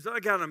issues. I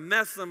got a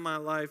mess in my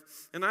life,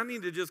 and I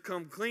need to just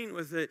come clean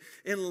with it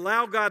and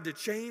allow God to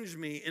change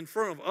me in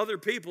front of other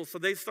people so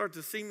they start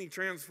to see me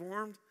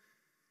transformed.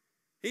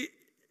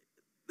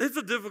 It's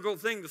a difficult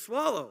thing to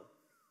swallow,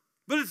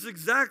 but it's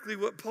exactly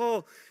what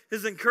Paul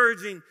is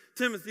encouraging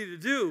Timothy to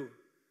do.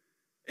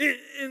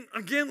 And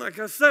again, like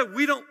I said,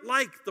 we don't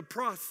like the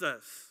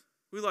process.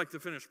 We like the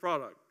finished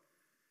product.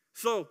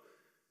 So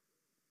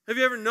have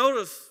you ever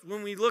noticed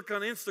when we look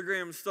on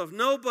Instagram and stuff,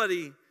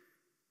 nobody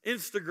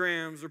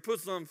Instagrams or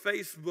puts on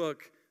Facebook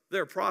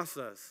their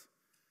process.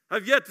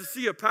 I've yet to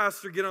see a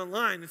pastor get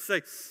online and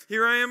say,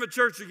 here I am at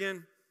church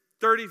again,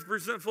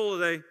 30% full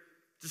today,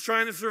 just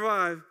trying to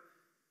survive.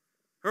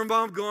 Her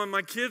mom going,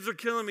 my kids are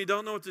killing me,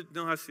 don't know what to do.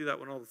 No, I see that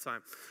one all the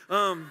time.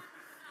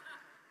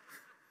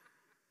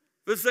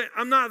 But say,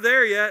 I'm not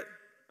there yet.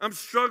 I'm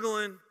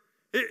struggling.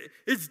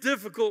 It's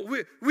difficult.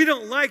 We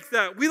don't like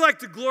that. We like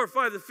to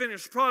glorify the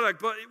finished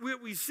product, but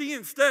what we see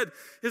instead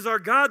is our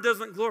God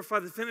doesn't glorify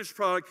the finished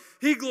product.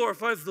 He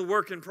glorifies the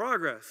work in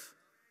progress.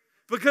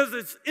 Because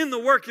it's in the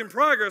work in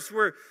progress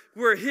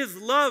where His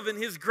love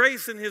and His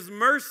grace and His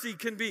mercy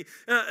can be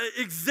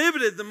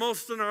exhibited the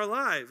most in our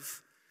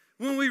lives.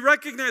 When we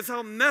recognize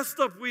how messed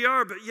up we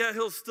are, but yet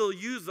He'll still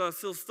use us.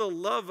 He'll still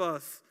love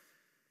us.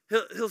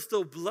 He'll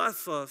still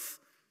bless us.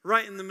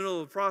 Right in the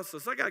middle of the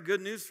process. I got good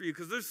news for you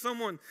because there's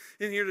someone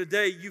in here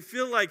today, you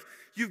feel like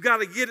you've got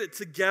to get it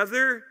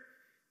together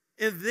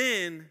and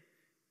then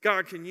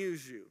God can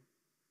use you.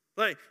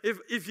 Like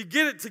if you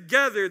get it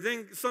together,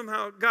 then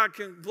somehow God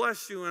can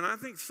bless you. And I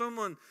think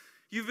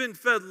you've been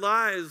fed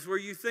lies where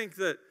you think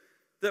that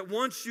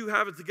once you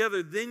have it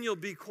together, then you'll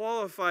be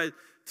qualified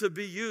to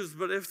be used.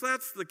 But if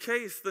that's the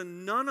case,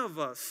 then none of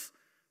us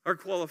are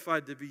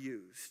qualified to be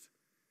used.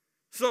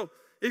 So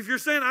If you're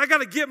saying, I got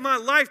to get my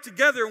life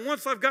together, and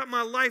once I've got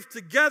my life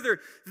together,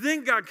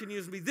 then God can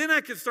use me. Then I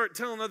can start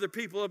telling other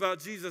people about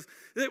Jesus.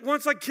 That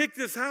once I kick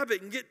this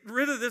habit and get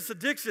rid of this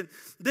addiction,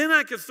 then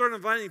I can start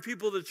inviting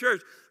people to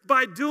church.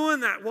 By doing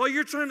that, while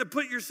you're trying to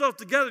put yourself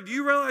together, do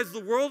you realize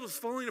the world is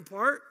falling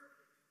apart?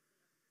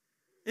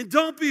 And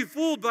don't be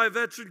fooled by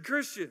veteran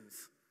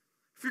Christians.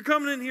 If you're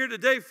coming in here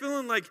today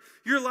feeling like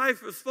your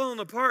life is falling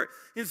apart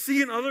and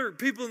seeing other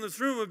people in this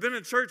room who have been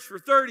in church for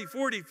 30,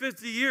 40,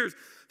 50 years,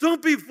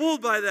 don't be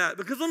fooled by that.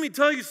 Because let me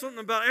tell you something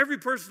about every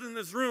person in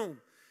this room.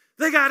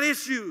 They got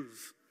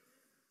issues.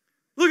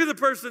 Look at the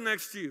person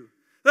next to you.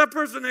 That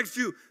person next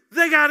to you,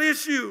 they got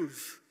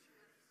issues.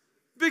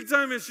 Big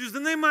time issues.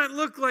 And they might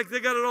look like they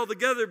got it all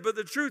together, but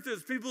the truth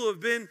is people have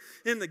been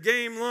in the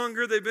game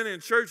longer. They've been in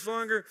church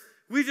longer.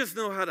 We just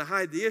know how to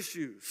hide the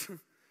issues.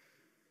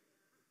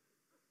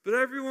 But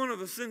every one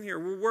of us in here,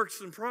 we're works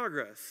in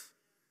progress.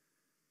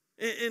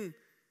 And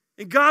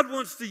God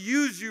wants to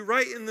use you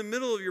right in the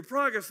middle of your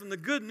progress. And the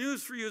good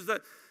news for you is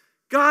that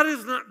God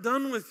is not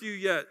done with you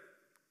yet.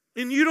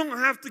 And you don't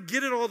have to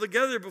get it all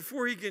together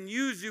before He can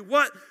use you.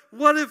 What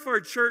if our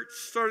church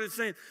started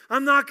saying,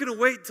 I'm not going to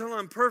wait till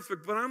I'm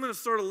perfect, but I'm going to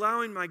start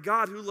allowing my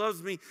God who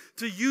loves me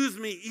to use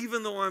me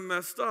even though I'm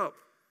messed up?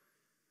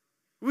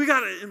 We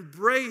got to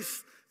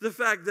embrace the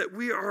fact that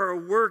we are a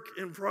work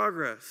in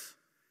progress.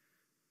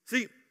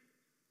 See,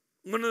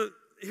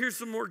 here's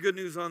some more good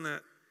news on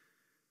that.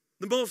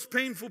 The most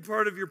painful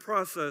part of your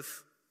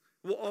process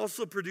will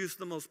also produce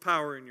the most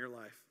power in your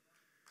life.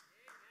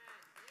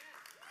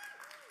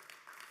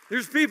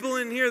 There's people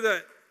in here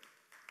that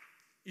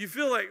you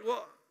feel like,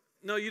 well,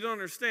 no, you don't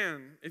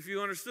understand. If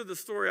you understood the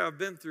story I've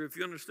been through, if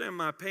you understand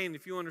my pain,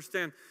 if you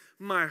understand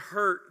my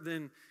hurt,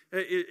 then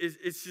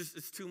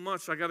it's too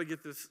much. I got to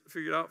get this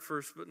figured out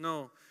first. But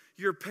no,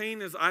 your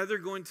pain is either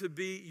going to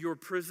be your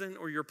prison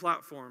or your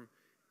platform.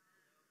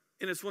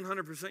 And it's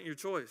 100% your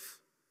choice.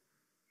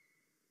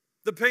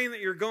 The pain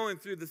that you're going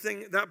through,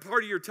 that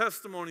part of your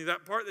testimony,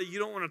 that part that you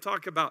don't want to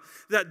talk about,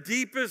 that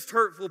deepest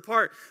hurtful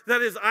part,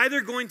 that is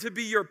either going to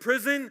be your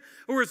prison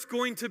or it's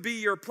going to be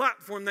your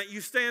platform that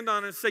you stand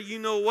on and say, you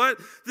know what?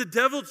 The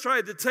devil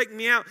tried to take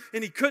me out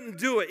and he couldn't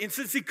do it. And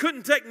since he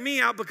couldn't take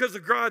me out because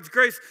of God's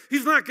grace,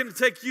 he's not going to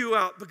take you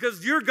out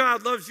because your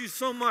God loves you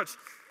so much.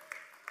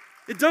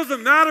 It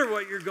doesn't matter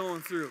what you're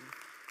going through.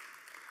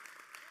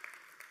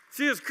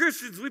 See, as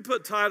Christians, we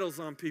put titles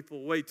on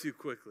people way too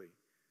quickly.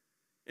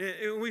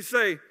 And we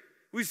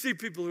see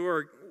people who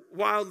are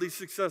wildly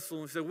successful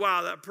and we say,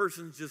 wow, that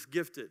person's just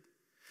gifted.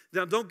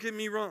 Now, don't get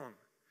me wrong.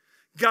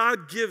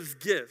 God gives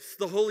gifts.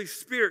 The Holy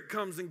Spirit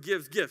comes and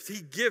gives gifts.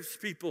 He gifts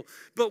people.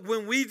 But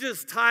when we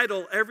just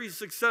title every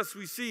success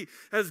we see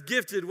as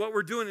gifted, what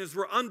we're doing is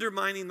we're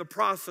undermining the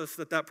process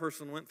that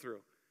person went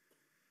through.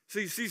 So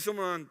you see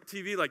someone on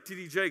TV like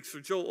T.D. Jakes or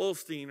Joel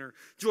Osteen or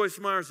Joyce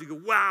Myers, you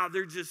go, wow,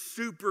 they're just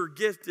super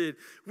gifted.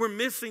 We're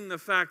missing the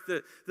fact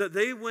that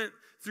they went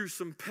through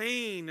some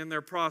pain in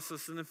their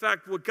process. And in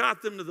fact, what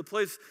got them to the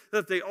place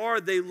that they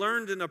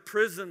learned in a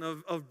prison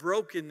of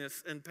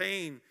brokenness and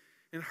pain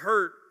and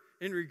hurt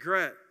and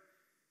regret.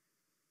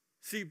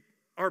 See,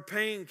 our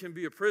pain can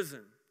be a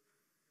prison.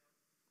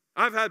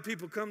 I've had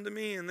people come to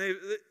me and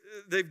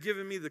they've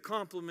given me the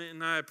compliment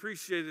and I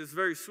appreciate it. It's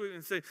very sweet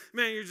and say,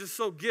 man, you're just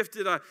so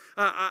gifted.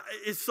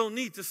 It's so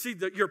neat to see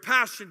that your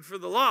passion for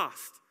the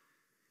lost.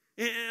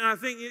 And I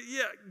think,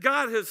 yeah,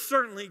 God has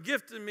certainly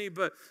gifted me,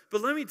 but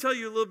let me tell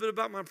you a little bit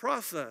about my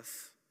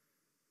process.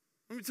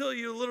 Let me tell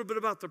you a little bit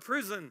about the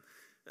prison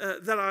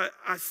that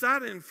I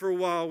sat in for a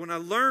while when I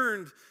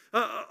learned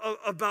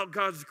about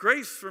God's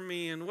grace for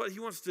me and what He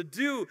wants to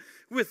do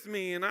with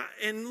me. And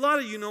a lot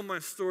of you know my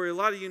story. A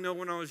lot of you know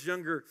when I was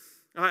younger,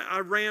 I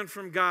ran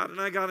from God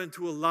and I got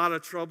into a lot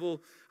of trouble.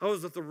 I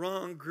was with the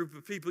wrong group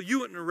of people. You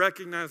wouldn't have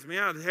recognized me.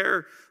 I had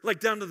hair like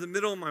down to the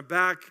middle of my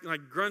back, like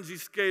grungy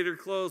skater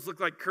clothes,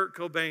 looked like Kurt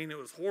Cobain. It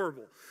was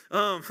horrible.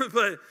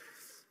 But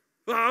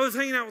I was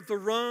hanging out with the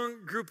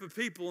wrong group of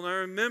people, and I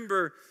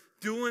remember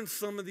doing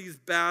some of these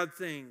bad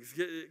things,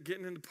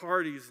 getting into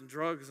parties and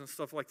drugs and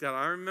stuff like that.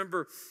 I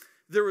remember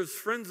there was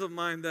friends of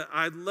mine that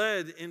I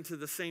led into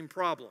the same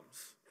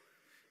problems.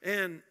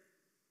 And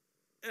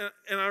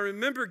I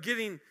remember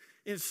getting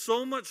in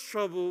so much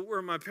trouble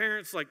where my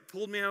parents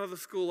pulled me out of the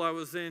school I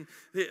was in.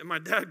 My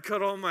dad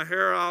cut all my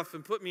hair off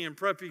and put me in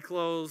preppy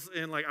clothes.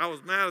 And I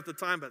was mad at the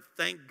time, but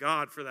thank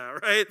God for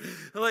that,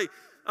 right?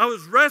 I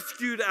was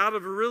rescued out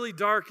of a really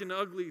dark and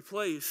ugly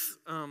place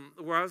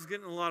where I was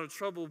getting in a lot of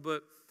trouble.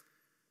 But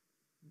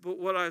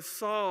what I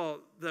saw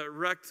that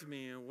wrecked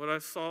me and what I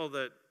saw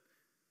that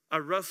I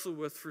wrestled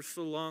with for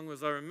so long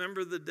was I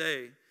remember the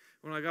day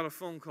when I got a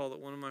phone call that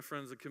one of my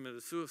friends had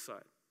committed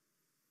suicide.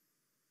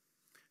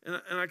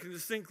 And I can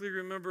distinctly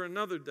remember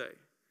another day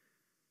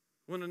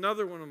when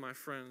another one of my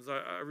friends,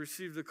 I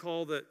received a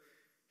call that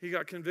he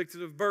got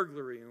convicted of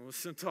burglary and was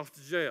sent off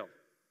to jail.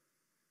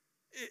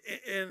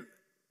 And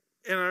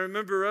I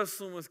remember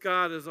wrestling with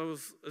God as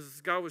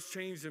God was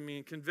changing me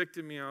and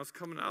convicting me. I was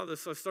coming out of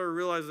this. I started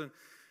realizing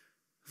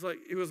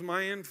it was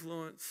my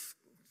influence.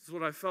 It's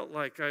what I felt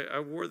like. I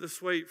wore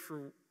this weight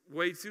for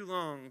way too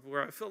long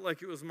where I felt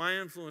like it was my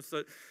influence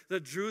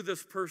that drew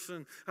this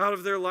person out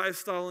of their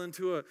lifestyle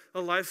into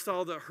a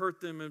lifestyle that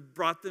hurt them and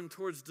brought them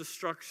towards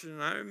destruction.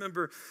 And I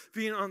remember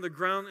being on the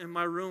ground in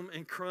my room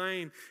and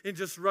crying and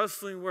just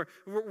wrestling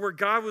where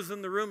God was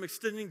in the room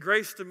extending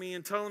grace to me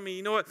and telling me,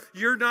 you know what,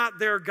 you're not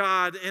their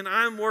God and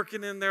I'm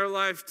working in their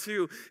life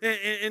too.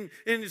 And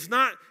it's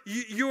not,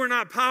 you are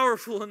not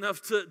powerful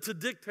enough to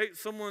dictate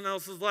someone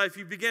else's life.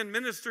 You began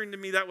ministering to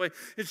me that way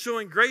and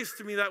showing grace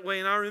to me that way.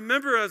 And I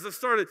remember as I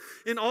started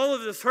in all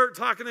of this hurt,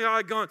 talking to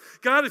God, going,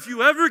 God, if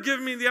you ever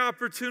give me the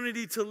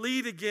opportunity to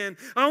lead again,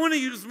 I want to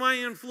use my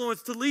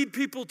influence to lead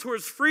people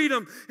towards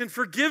freedom and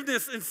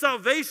forgiveness and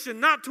salvation,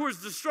 not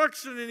towards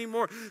destruction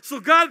anymore. So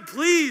God,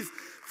 please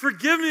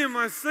forgive me of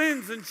my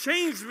sins and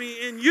change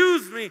me and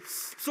use me.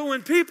 So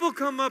when people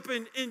come up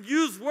and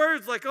use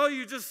words like, oh,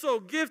 you're just so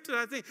gifted,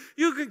 I think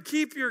you can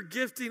keep your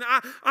gifting.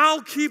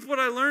 I'll keep what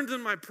I learned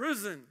in my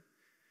prison.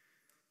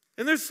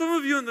 And there's some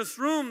of you in this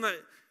room that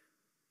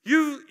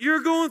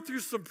you're going through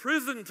some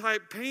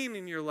prison-type pain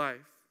in your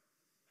life.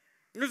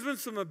 There's been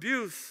some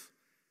abuse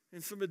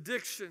and some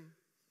addiction.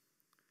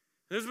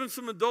 There's been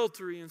some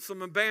adultery and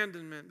some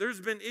abandonment.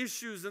 There's been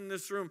issues in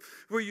this room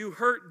where you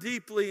hurt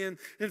deeply, and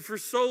for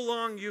so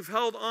long you've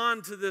held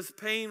on to this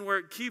pain where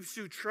it keeps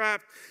you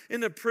trapped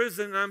in a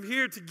prison. And I'm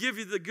here to give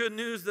you the good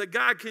news that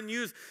God can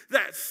use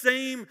that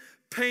same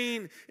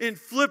pain and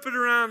flip it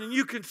around, and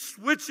you can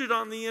switch it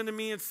on the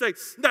enemy and say,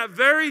 that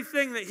very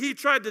thing that he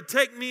tried to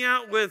take me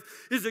out with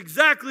is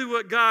exactly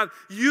what God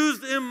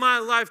used in my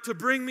life to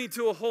bring me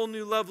to a whole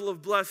new level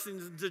of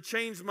blessings and to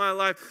change my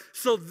life.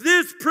 So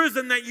this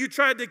prison that you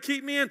tried to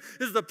keep me in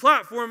is the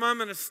platform I'm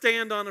going to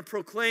stand on and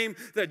proclaim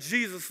that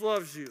Jesus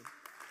loves you.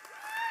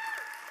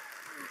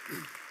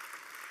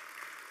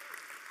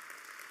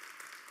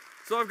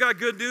 So I've got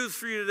good news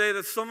for you today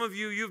that some of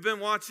you've been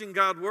watching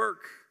God work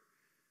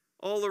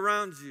all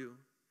around you.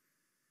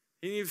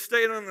 And you've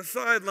stayed on the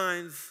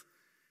sidelines.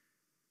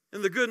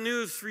 And the good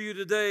news for you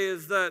today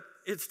is that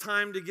it's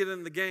time to get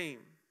in the game.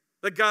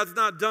 That God's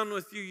not done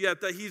with you yet.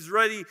 That He's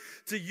ready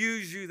to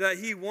use you. That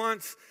He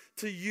wants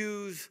to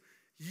use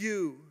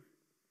you.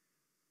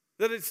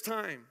 That it's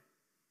time.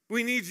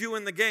 We need you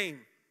in the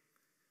game.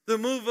 The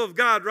move of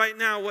God right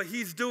now, what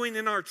He's doing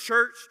in our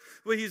church,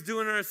 what He's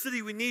doing in our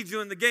city, we need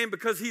you in the game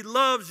because He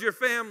loves your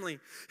family.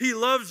 He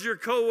loves your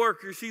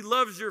coworkers. He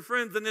loves your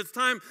friends. And it's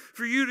time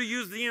for you to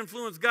use the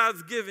influence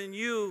God's given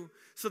you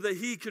so that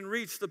He can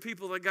reach the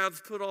people that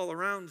God's put all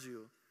around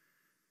you.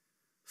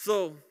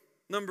 So,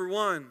 number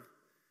one,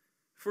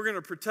 if we're going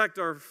to protect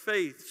our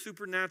faith,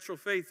 supernatural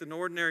faith in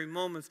ordinary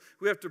moments,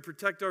 we have to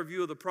protect our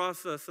view of the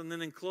process. And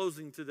then in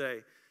closing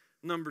today,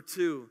 number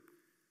two,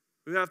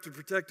 we have to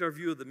protect our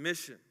view of the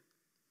mission.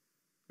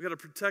 We've got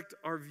to protect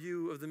our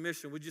view of the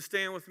mission. Would you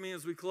stand with me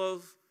as we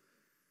close?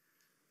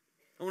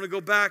 I want to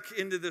go back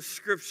into this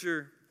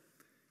scripture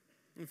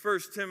in 1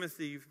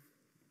 Timothy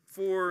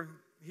 4.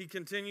 He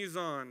continues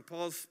on.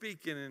 Paul's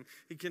speaking, and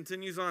he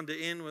continues on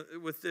to end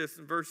with this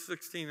in verse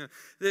 16. And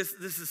this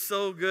is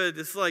so good.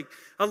 It's like,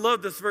 I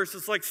love this verse.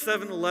 It's like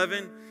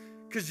 7-Eleven,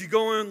 because you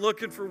go in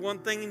looking for one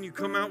thing, and you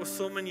come out with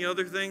so many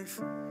other things.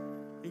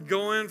 You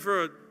go in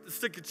for a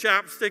stick of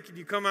chapstick and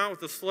you come out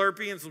with a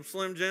Slurpee and some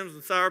Slim Jims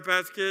and Sour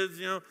Patch Kids,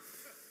 you know.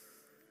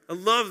 I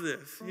love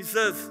this. He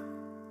says,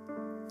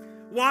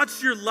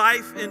 watch your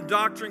life and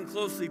doctrine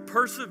closely.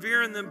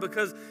 Persevere in them,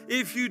 because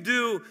if you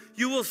do,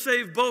 you will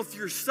save both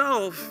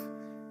yourself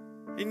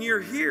and your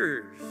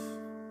hearers.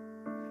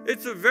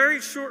 It's a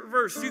very short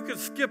verse you could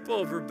skip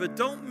over, but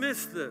don't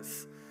miss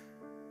this.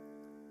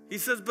 He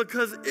says,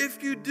 because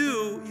if you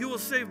do, you will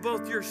save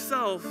both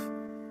yourself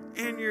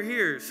and your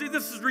hearers. See,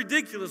 this is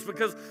ridiculous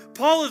because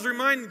Paul is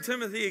reminding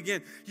Timothy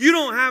again, you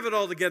don't have it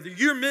all together.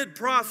 You're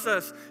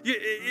mid-process.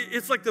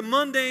 It's like the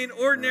mundane,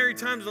 ordinary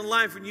times in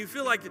life when you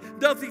feel like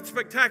nothing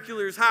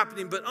spectacular is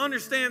happening. But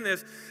understand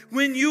this,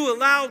 when you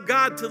allow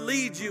God to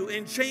lead you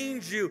and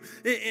change you,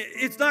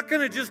 it's not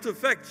going to just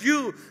affect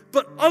you,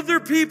 but other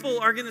people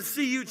are going to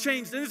see you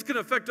change, and it's going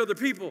to affect other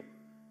people.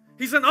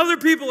 He said other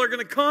people are going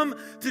to come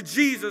to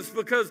Jesus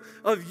because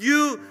of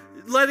you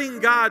letting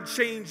God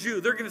change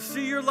you. They're going to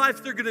see your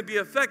life. They're going to be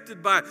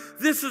affected by it.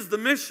 This is the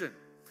mission.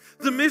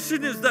 The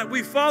mission is that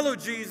we follow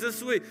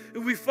Jesus.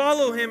 We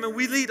follow Him and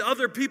we lead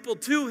other people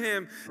to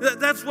Him.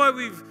 That's why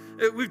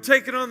we've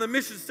taken on the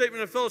mission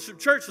statement of Fellowship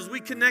Church, as we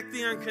connect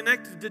the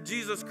unconnected to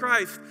Jesus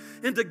Christ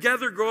and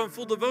together grow in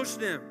full devotion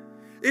to Him.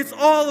 It's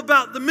all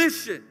about the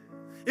mission.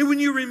 And when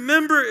you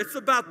remember it's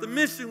about the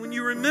mission, when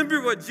you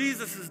remember what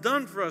Jesus has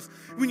done for us,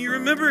 when you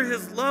remember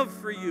His love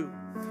for you,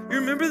 you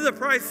remember the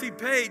price He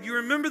paid, you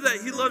remember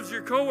that He loves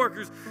your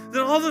coworkers,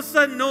 then all of a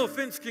sudden no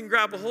offense can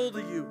grab a hold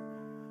of you.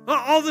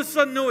 All of a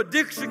sudden no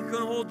addiction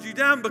can hold you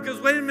down, because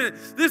wait a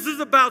minute, this is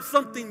about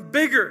something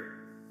bigger.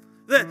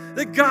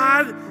 That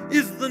God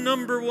is the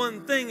number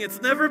one thing.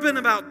 It's never been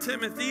about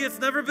Timothy. It's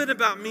never been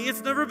about me.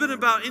 It's never been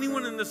about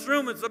anyone in this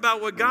room. It's about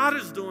what God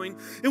is doing.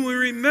 And we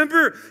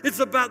remember it's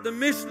about the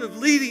mission of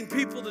leading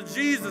people to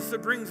Jesus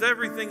that brings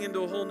everything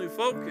into a whole new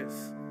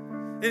focus.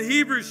 In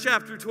Hebrews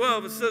chapter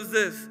 12, it says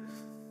this: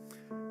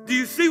 Do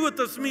you see what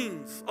this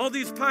means? All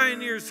these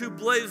pioneers who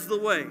blazed the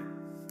way,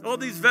 all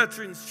these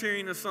veterans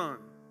cheering us on.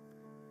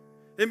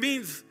 It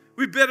means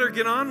we better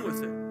get on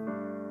with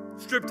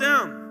it. Strip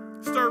down,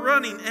 start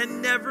running,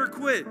 and never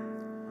quit.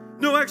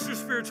 No extra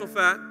spiritual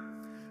fat,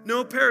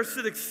 no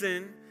parasitic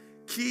sin.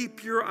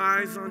 Keep your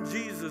eyes on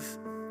Jesus,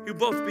 who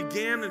both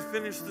began and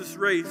finished this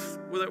race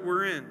that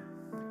we're in.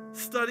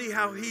 Study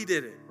how he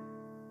did it.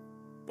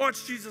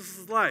 Watch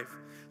Jesus' life.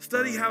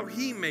 Study how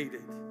he made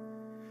it.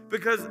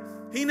 Because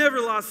he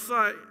never lost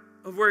sight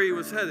of where he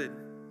was headed.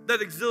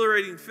 That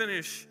exhilarating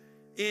finish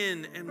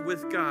in and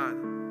with God.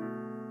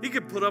 He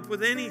could put up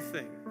with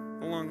anything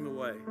along the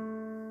way.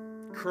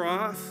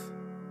 Cross,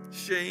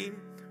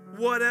 shame,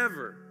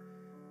 whatever.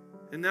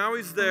 And now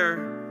he's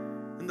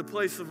there in the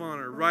place of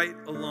honor, right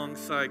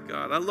alongside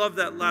God. I love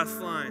that last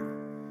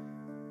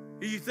line.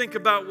 You think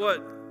about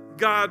what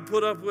God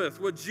put up with,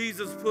 what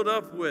Jesus put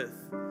up with.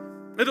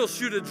 It'll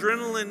shoot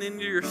adrenaline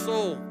into your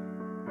soul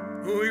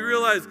when we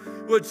realize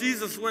what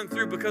Jesus went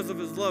through because of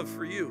his love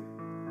for you.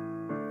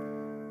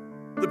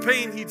 The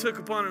pain he took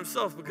upon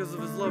himself because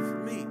of his love for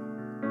me.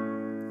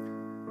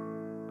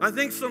 I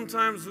think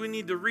sometimes we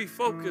need to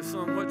refocus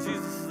on what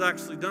Jesus has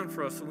actually done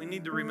for us, and we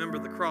need to remember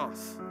the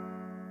cross.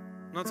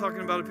 I'm not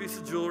talking about a piece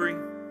of jewelry.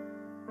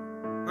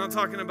 I'm not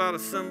talking about a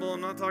symbol.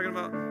 I'm not talking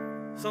about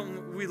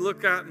something we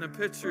look at in a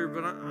picture,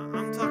 but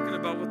I'm talking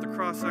about what the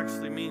cross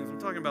actually means. I'm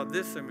talking about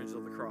this image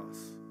of the cross.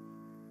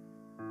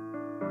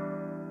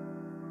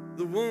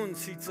 The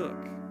wounds he took.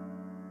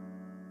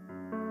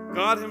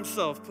 God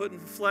himself putting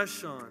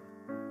flesh on.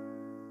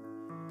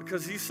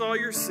 Because he saw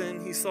your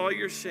sin, he saw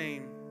your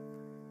shame,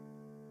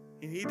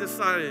 and he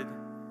decided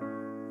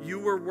you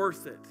were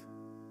worth it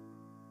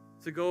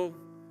to go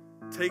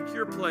take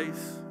your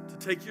place, to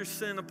take your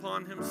sin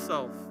upon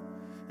himself,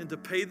 and to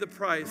pay the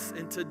price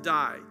and to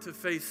die, to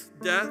face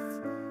death,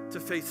 to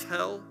face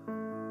hell,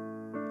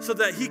 so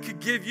that he could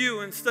give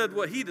you instead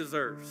what he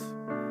deserves.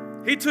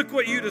 He took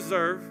what you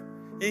deserve,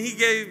 and he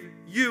gave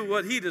you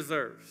what he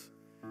deserves,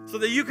 so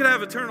that you could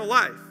have eternal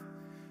life,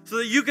 so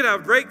that you could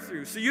have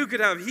breakthrough, so you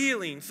could have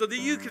healing, so that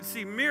you could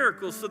see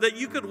miracles, so that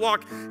you could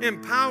walk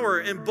in power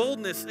and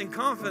boldness and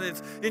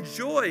confidence and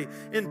joy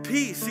and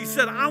peace. He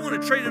said, I want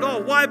to trade it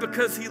all. Why?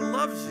 Because he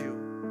loves you.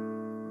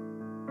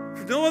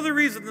 For no other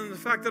reason than the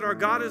fact that our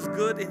God is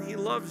good and he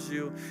loves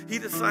you, he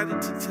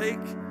decided to take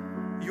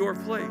your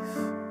place.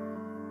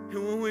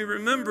 And when we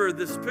remember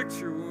this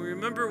picture, when we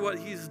remember what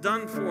he's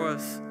done for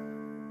us,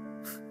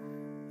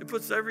 it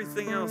puts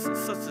everything else in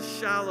such a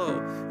shallow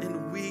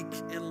and weak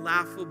and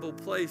laughable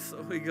place.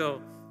 So we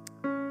go,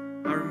 I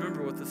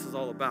remember what this is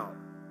all about.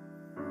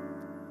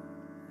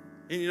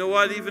 And you know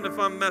what? Even if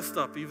I'm messed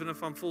up, even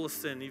if I'm full of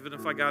sin, even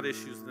if I got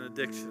issues and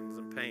addictions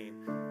and pain,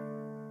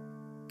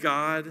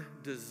 God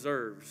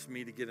deserves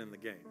me to get in the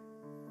game.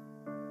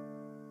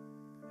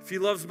 If he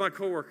loves my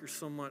coworkers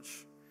so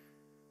much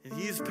and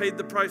he's paid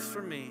the price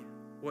for me,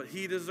 what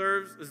he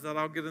deserves is that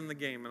I'll get in the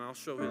game and I'll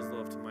show his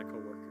love to my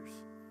coworkers.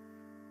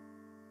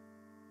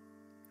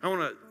 I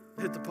want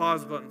to hit the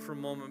pause button for a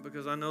moment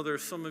because I know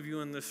there's some of you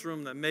in this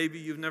room that maybe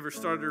you've never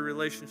started a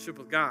relationship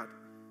with God.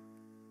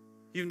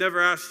 You've never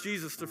asked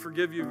Jesus to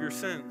forgive you of your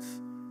sins.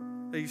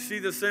 That you see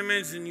this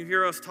image and you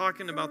hear us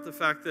talking about the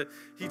fact that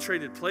he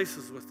traded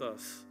places with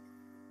us.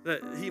 That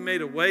he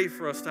made a way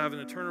for us to have an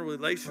eternal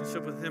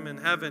relationship with him in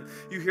heaven.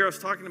 You hear us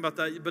talking about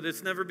that, but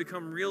it's never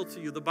become real to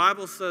you. The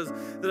Bible says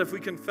that if we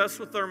confess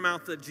with our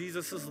mouth that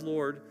Jesus is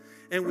Lord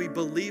and we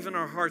believe in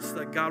our hearts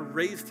that God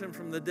raised him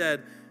from the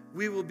dead,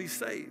 we will be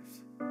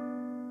saved.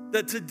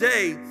 That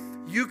today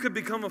you could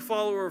become a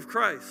follower of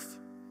Christ.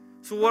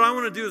 So what I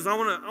want to do is I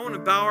want to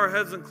bow our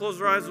heads and close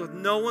our eyes with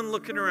no one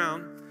looking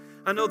around.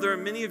 I know there are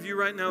many of you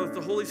right now that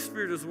the Holy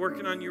Spirit is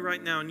working on you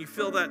right now, and you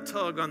feel that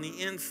tug on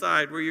the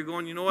inside where you're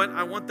going, you know what?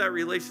 I want that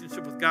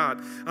relationship with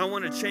God. I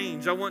want to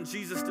change. I want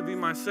Jesus to be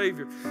my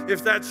Savior.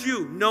 If that's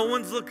you, no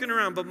one's looking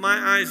around but my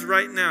eyes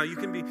right now. You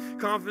can be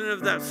confident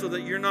of that so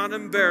that you're not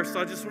embarrassed.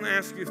 I just want to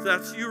ask you, if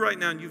that's you right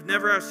now and you've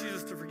never asked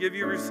Jesus to forgive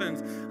you of your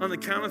sins, on the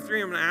count of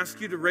 3, I'm going to ask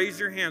you to raise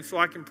your hand so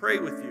I can pray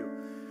with you.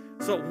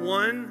 So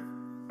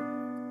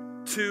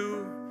 1,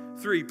 2,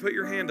 3. Put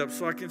your hand up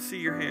so I can see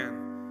your hand.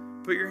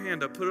 Put your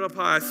hand up. Put it up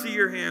high. I see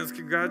your hands.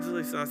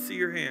 Congratulations. I see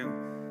your hand.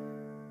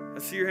 I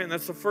see your hand.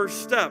 That's the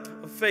first step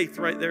of faith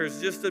right there, is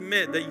just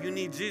admit that you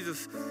need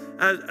Jesus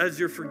as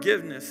your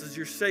forgiveness, as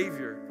your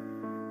Savior.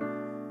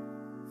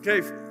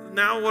 Okay,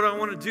 now what I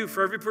want to do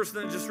for every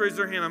person that just raised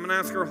their hand, I'm going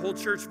to ask our whole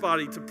church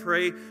body to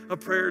pray a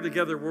prayer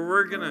together where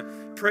we're going to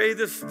pray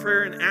this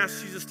prayer and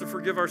ask Jesus to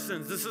forgive our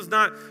sins. This is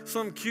not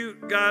some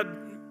cute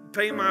God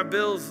pay my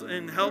bills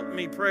and help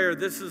me prayer.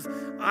 This is,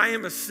 I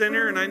am a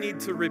sinner and I need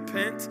to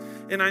repent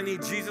and I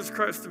need Jesus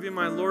Christ to be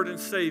my Lord and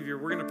Savior.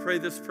 We're going to pray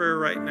this prayer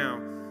right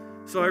now.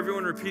 So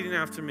everyone repeating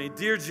after me.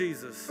 Dear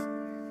Jesus,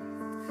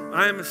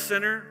 I am a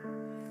sinner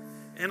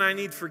and I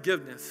need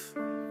forgiveness.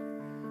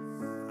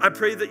 I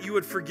pray that you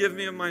would forgive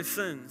me of my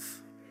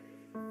sins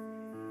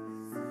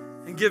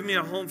and give me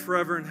a home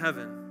forever in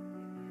heaven.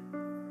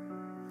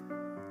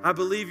 I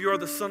believe you are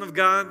the Son of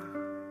God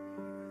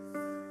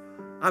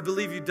I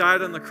believe you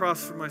died on the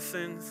cross for my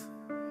sins.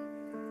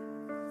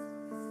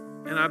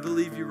 And I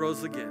believe you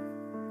rose again.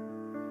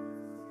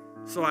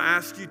 So I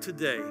ask you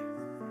today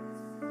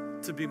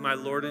to be my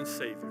Lord and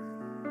Savior.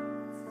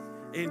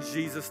 In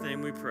Jesus'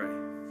 name we pray.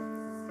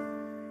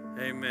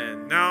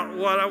 Amen. Now,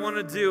 what I want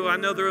to do, I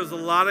know there was a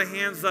lot of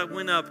hands that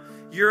went up.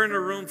 You're in a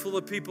room full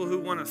of people who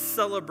want to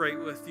celebrate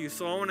with you.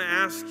 So I want to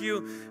ask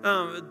you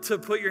to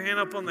put your hand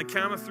up on the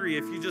count of 3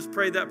 if you just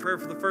prayed that prayer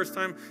for the first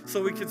time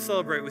so we can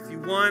celebrate with you.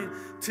 1,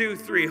 2,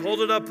 3.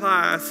 Hold it up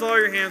high. I saw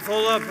your hands.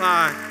 Hold it up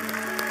high.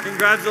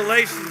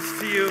 Congratulations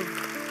to you.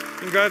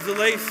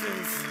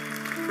 Congratulations.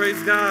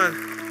 Praise God.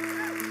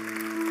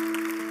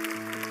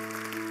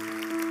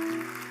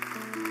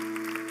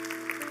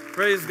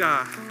 Praise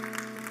God.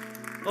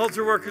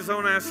 Altar workers, I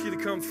want to ask you to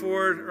come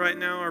forward right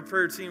now. Our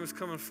prayer team is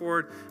coming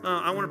forward.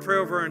 I want to pray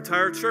over our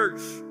entire church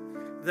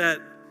that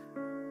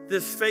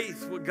this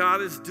faith, what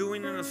God is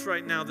doing in us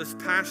right now, this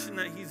passion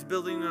that He's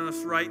building in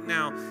us right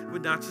now,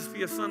 would not just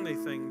be a Sunday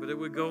thing, but it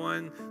would go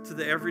on to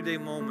the everyday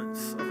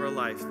moments of our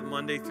life, the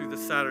Monday through the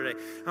Saturday.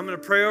 I'm going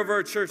to pray over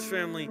our church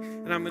family,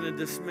 and I'm going to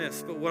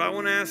dismiss. But what I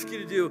want to ask you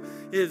to do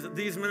is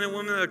these men and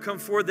women that have come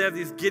forward, they have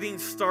these getting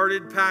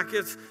started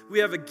packets. We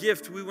have a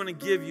gift we want to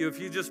give you. If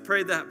you just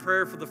prayed that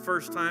prayer for the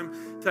first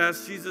time to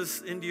ask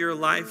Jesus into your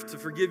life, to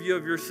forgive you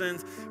of your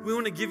sins, we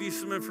want to give you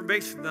some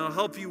information that will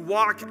help you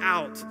walk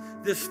out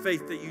this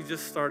faith that you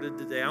just started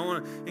today. I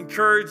want to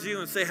encourage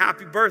you and say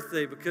happy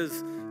birthday,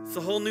 because it's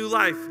a whole new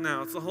life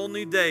now. It's a whole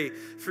new day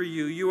for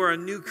you. You are a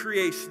new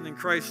creation in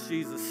Christ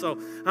Jesus. So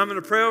I'm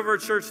going to pray over our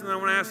church, and I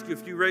want to ask you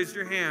if you raise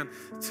your hand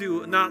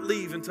to not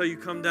leave until you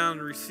come down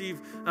and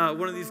receive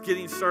one of these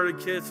getting started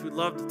kits. We'd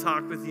love to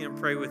talk with you and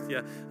pray with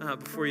you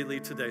before you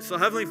leave today. So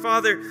Heavenly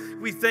Father,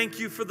 we thank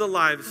you for the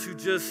lives who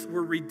just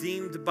were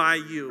redeemed by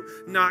you,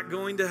 not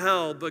going to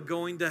hell, but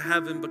going to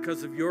heaven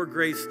because of your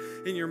grace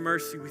and your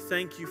mercy. We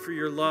thank you for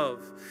your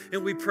love.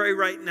 And we pray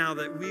right now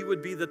that we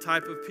would be the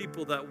type of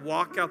people that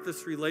walk out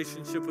this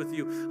relationship with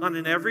you on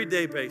an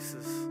everyday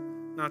basis,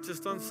 not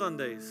just on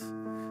Sundays,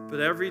 but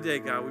every day,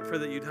 God. We pray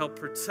that you'd help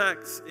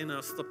protect in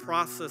us the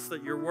process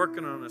that you're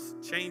working on us,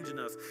 changing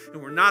us.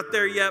 And we're not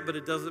there yet, but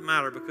it doesn't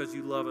matter because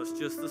you love us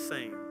just the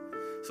same.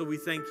 So we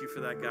thank you for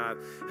that, God.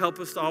 Help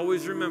us to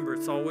always remember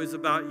it's always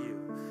about you.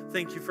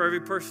 Thank you for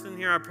every person in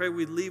here. I pray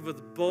we leave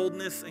with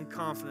boldness and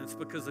confidence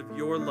because of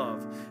your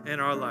love in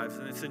our lives.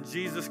 And it's in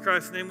Jesus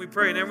Christ's name we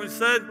pray. And everyone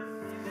said,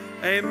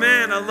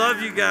 amen. I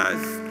love you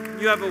guys.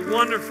 You have a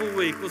wonderful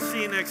week. We'll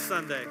see you next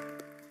Sunday.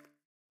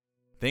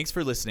 Thanks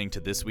for listening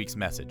to this week's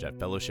message at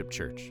Fellowship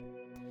Church.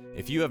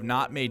 If you have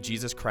not made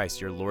Jesus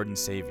Christ your Lord and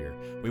Savior,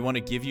 we want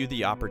to give you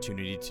the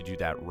opportunity to do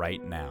that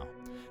right now.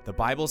 The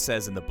Bible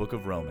says in the book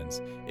of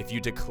Romans, if you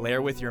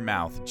declare with your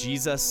mouth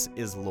Jesus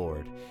is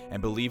Lord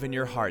and believe in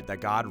your heart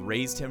that God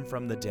raised him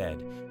from the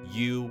dead,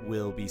 you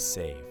will be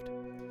saved.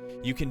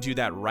 You can do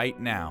that right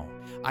now.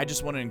 I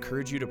just want to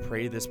encourage you to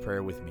pray this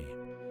prayer with me.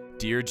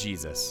 Dear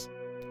Jesus,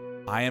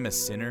 I am a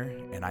sinner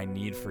and I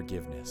need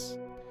forgiveness.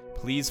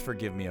 Please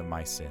forgive me of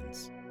my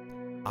sins.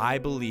 I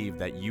believe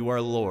that you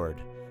are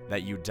Lord,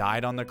 that you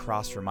died on the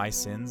cross for my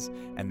sins,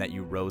 and that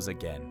you rose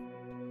again.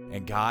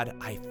 And God,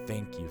 I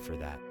thank you for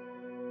that.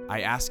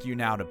 I ask you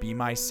now to be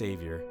my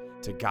Savior,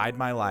 to guide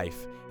my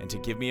life, and to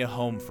give me a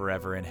home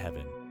forever in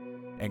heaven.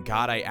 And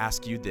God, I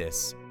ask you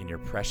this in your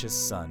precious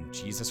Son,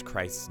 Jesus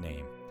Christ's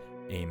name.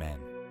 Amen.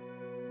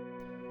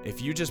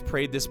 If you just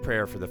prayed this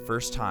prayer for the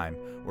first time,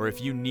 or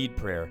if you need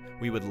prayer,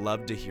 we would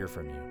love to hear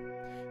from you.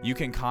 You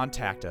can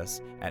contact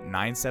us at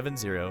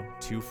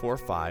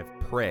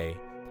 970-245-PRAY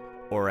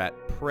or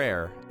at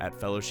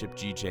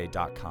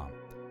prayer@fellowshipgj.com.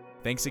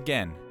 Thanks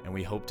again, and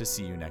we hope to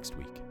see you next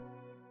week.